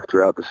better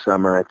throughout the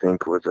summer, I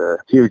think was a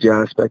huge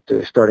aspect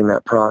to starting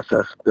that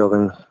process,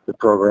 building the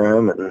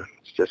program, and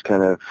it's just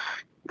kind of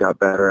got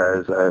better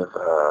as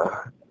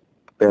I've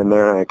been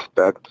there, and I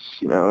expect,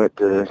 it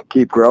to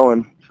keep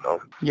growing. So.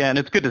 Yeah, and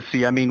it's good to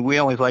see. I mean, we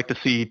always like to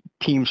see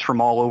teams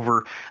from all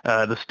over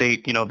the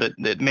state,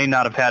 that may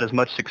not have had as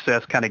much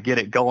success kind of get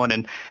it going.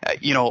 And,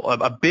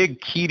 a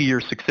big key to your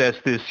success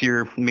this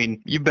year, I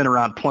mean, you've been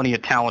around plenty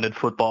of talented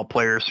football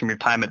players from your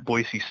time at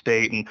Boise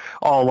State and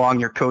all along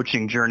your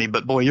coaching journey.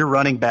 But, boy, your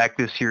running back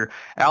this year,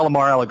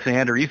 Alamar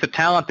Alexander, he's a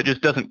talent that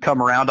just doesn't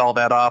come around all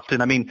that often.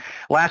 I mean,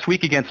 last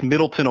week against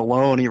Middleton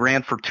alone, he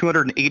ran for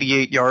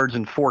 288 yards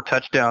and 4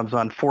 touchdowns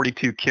on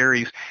 42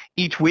 carries.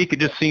 Each week, it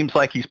just seems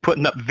like he's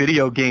putting up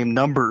video game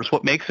numbers.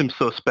 What makes him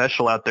so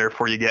special out there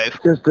for you guys?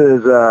 Just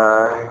his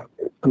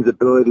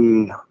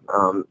ability.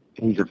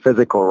 He's a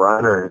physical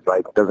runner. It's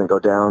like doesn't go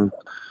down.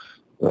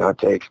 It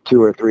takes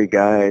 2 or 3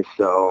 guys.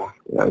 So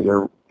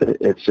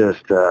it's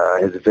just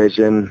his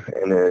vision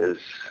and his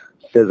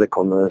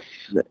physicalness,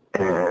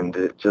 and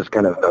it's just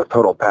kind of a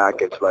total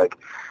package. Like,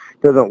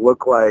 doesn't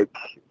look like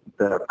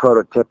the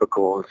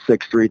prototypical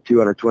 6'3",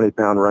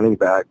 220-pound running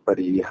back, but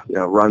he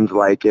runs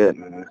like it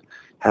and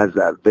has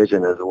that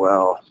vision as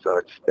well. So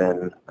it's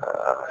been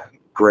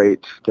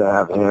great to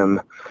have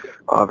him,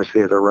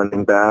 obviously, as a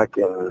running back,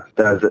 and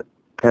does it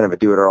kind of a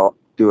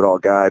do-it-all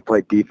guy.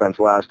 Played defense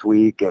last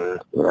week, and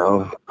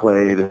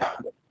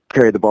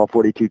carried the ball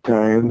 42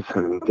 times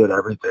and did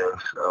everything.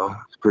 So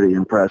it's pretty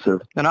impressive.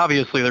 And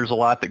obviously, there's a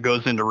lot that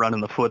goes into running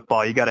the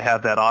football. You got to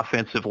have that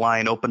offensive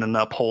line opening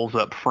up holes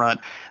up front.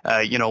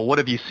 What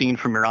have you seen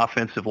from your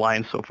offensive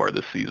line so far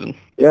this season?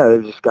 Yeah,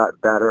 they've just got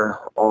better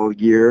all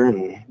year,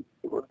 and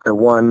the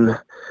one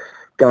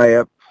guy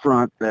up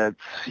front that's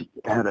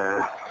had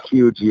a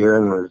huge year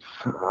and was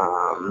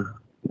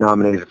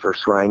nominated for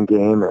Shrine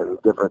Game and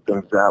different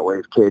things that way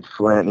is Cade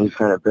Flint. He's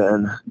kind of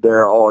been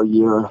there all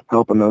year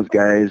helping those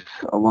guys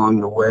along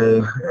the way,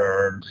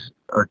 and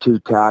our 2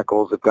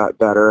 tackles have got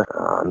better,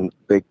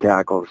 big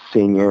tackles,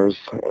 seniors,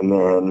 and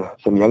then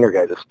some younger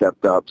guys have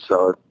stepped up,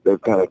 so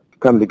they've kind of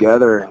come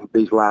together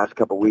these last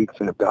couple of weeks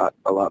and have got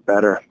a lot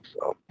better.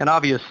 So. And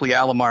obviously,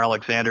 Alamar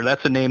Alexander,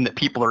 that's a name that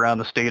people around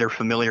the state are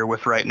familiar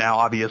with right now,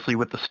 obviously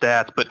with the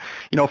stats. But,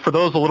 for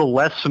those a little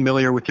less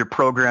familiar with your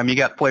program, you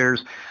got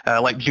players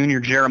like junior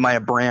Jeremiah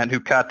Brandt, who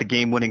caught the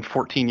game-winning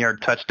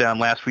 14-yard touchdown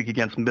last week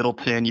against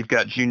Middleton. You've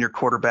got junior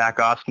quarterback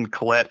Austin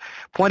Collette.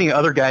 Plenty of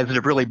other guys that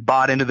have really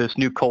bought into this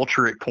new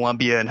culture at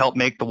Columbia and helped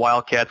make the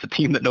Wildcats a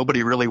team that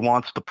nobody really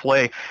wants to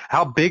play.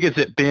 How big has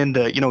it been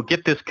to,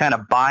 get this kind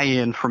of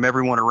buy-in from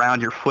everyone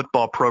around your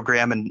football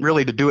program, and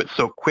really to do it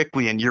so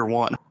quickly in year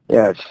one?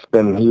 Yeah, it's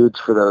been huge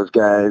for those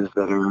guys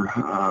that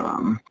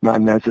are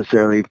not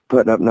necessarily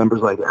putting up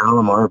numbers like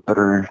Alamar, but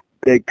are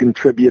big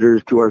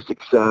contributors to our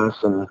success.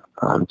 And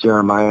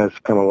Jeremiah's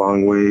come a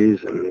long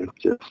ways, and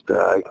just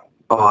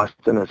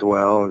Austin as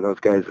well, and those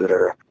guys that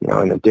are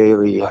in the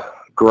daily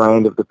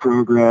grind of the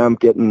program,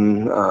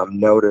 getting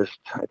noticed,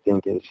 I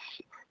think is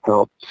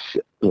helped,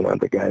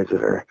 the guys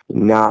that are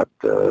not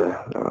the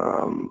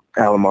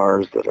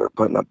Alamars that are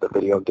putting up the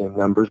video game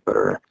numbers, but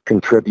are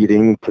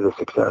contributing to the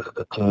success of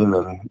the team,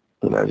 and,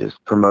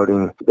 just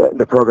promoting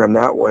the program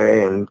that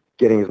way and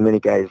getting as many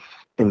guys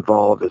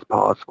involved as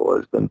possible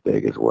has been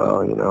big as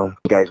well.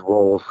 Guys'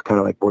 roles kind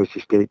of like Boise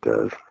State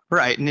does.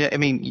 Right. And I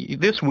mean,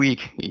 this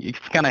week, you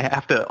kind of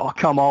have to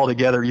come all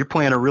together. You're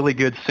playing a really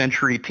good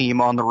Century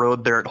team on the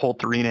road there at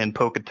Holt Arena in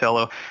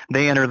Pocatello.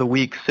 They enter the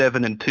week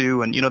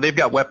 7-2, and, they've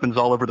got weapons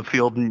all over the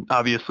field. And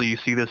obviously, you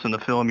see this in the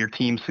film. Your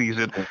team sees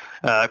it.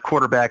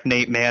 Quarterback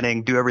Nate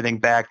Manning, do everything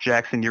back,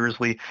 Jackson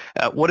Yearsley.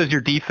 What does your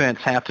defense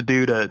have to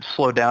do to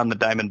slow down the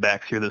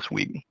Diamondbacks here this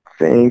week?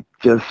 I think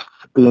just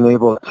being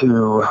able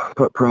to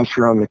put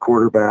pressure on the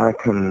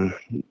quarterback and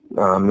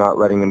not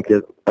letting them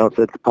get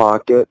outside the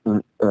pocket,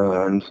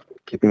 and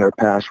keeping our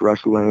pass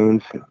rush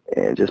lanes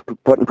and just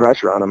putting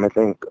pressure on them. I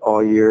think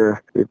all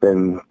year we've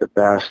been the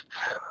best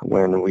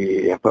when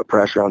we put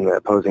pressure on the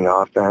opposing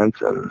offense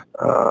and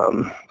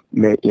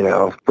made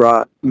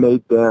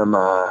them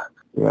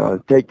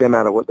take them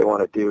out of what they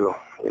want to do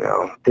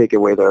take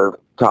away their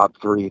top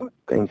 3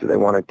 things that they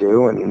want to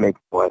do and make.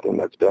 I think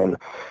that's been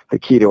the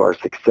key to our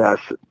success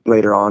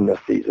later on this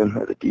season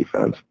as a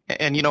defense.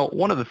 And,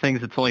 one of the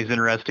things that's always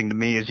interesting to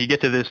me is you get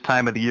to this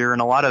time of the year,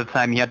 and a lot of the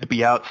time you have to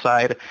be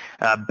outside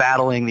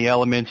battling the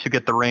elements. You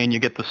get the rain, you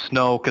get the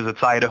snow because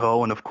it's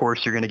Idaho, and, of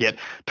course, you're going to get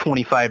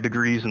 25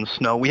 degrees in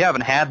snow. We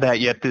haven't had that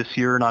yet this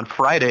year, and on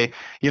Friday,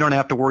 you don't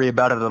have to worry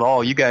about it at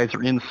all. You guys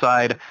are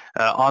inside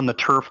on the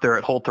turf there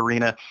at Holt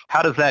Arena.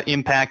 How does that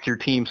impact your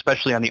team,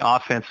 especially on the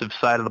offensive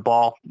side of the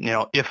ball,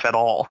 if at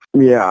all?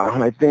 Yeah,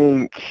 I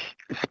think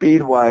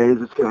speed-wise,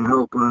 it's going to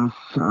help us.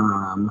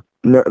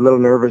 A little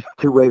nervous.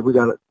 Two-way, we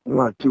got a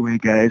lot of two-way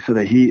guys, so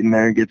the heat in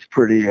there gets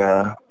pretty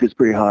hot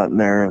in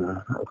there, and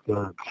I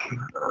think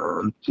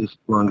just as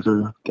long as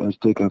our guys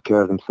taking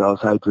care of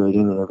themselves,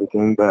 hydrating and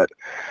everything. But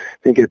I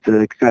think it's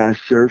a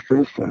fast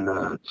surface, and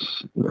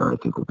I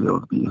think we'll be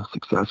able to be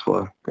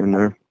successful in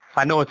there.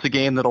 I know it's a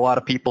game that a lot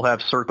of people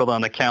have circled on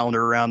the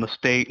calendar around the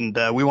state, and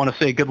we want to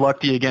say good luck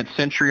to you against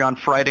Century on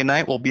Friday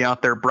night. We'll be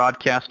out there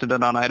broadcasting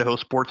it on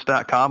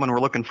idahosports.com, and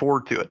we're looking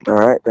forward to it. All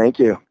right, thank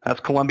you.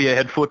 That's Columbia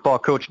head football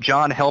coach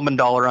John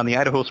Helmendaler on the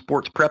Idaho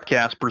Sports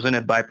Prepcast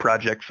presented by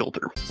Project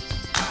Filter.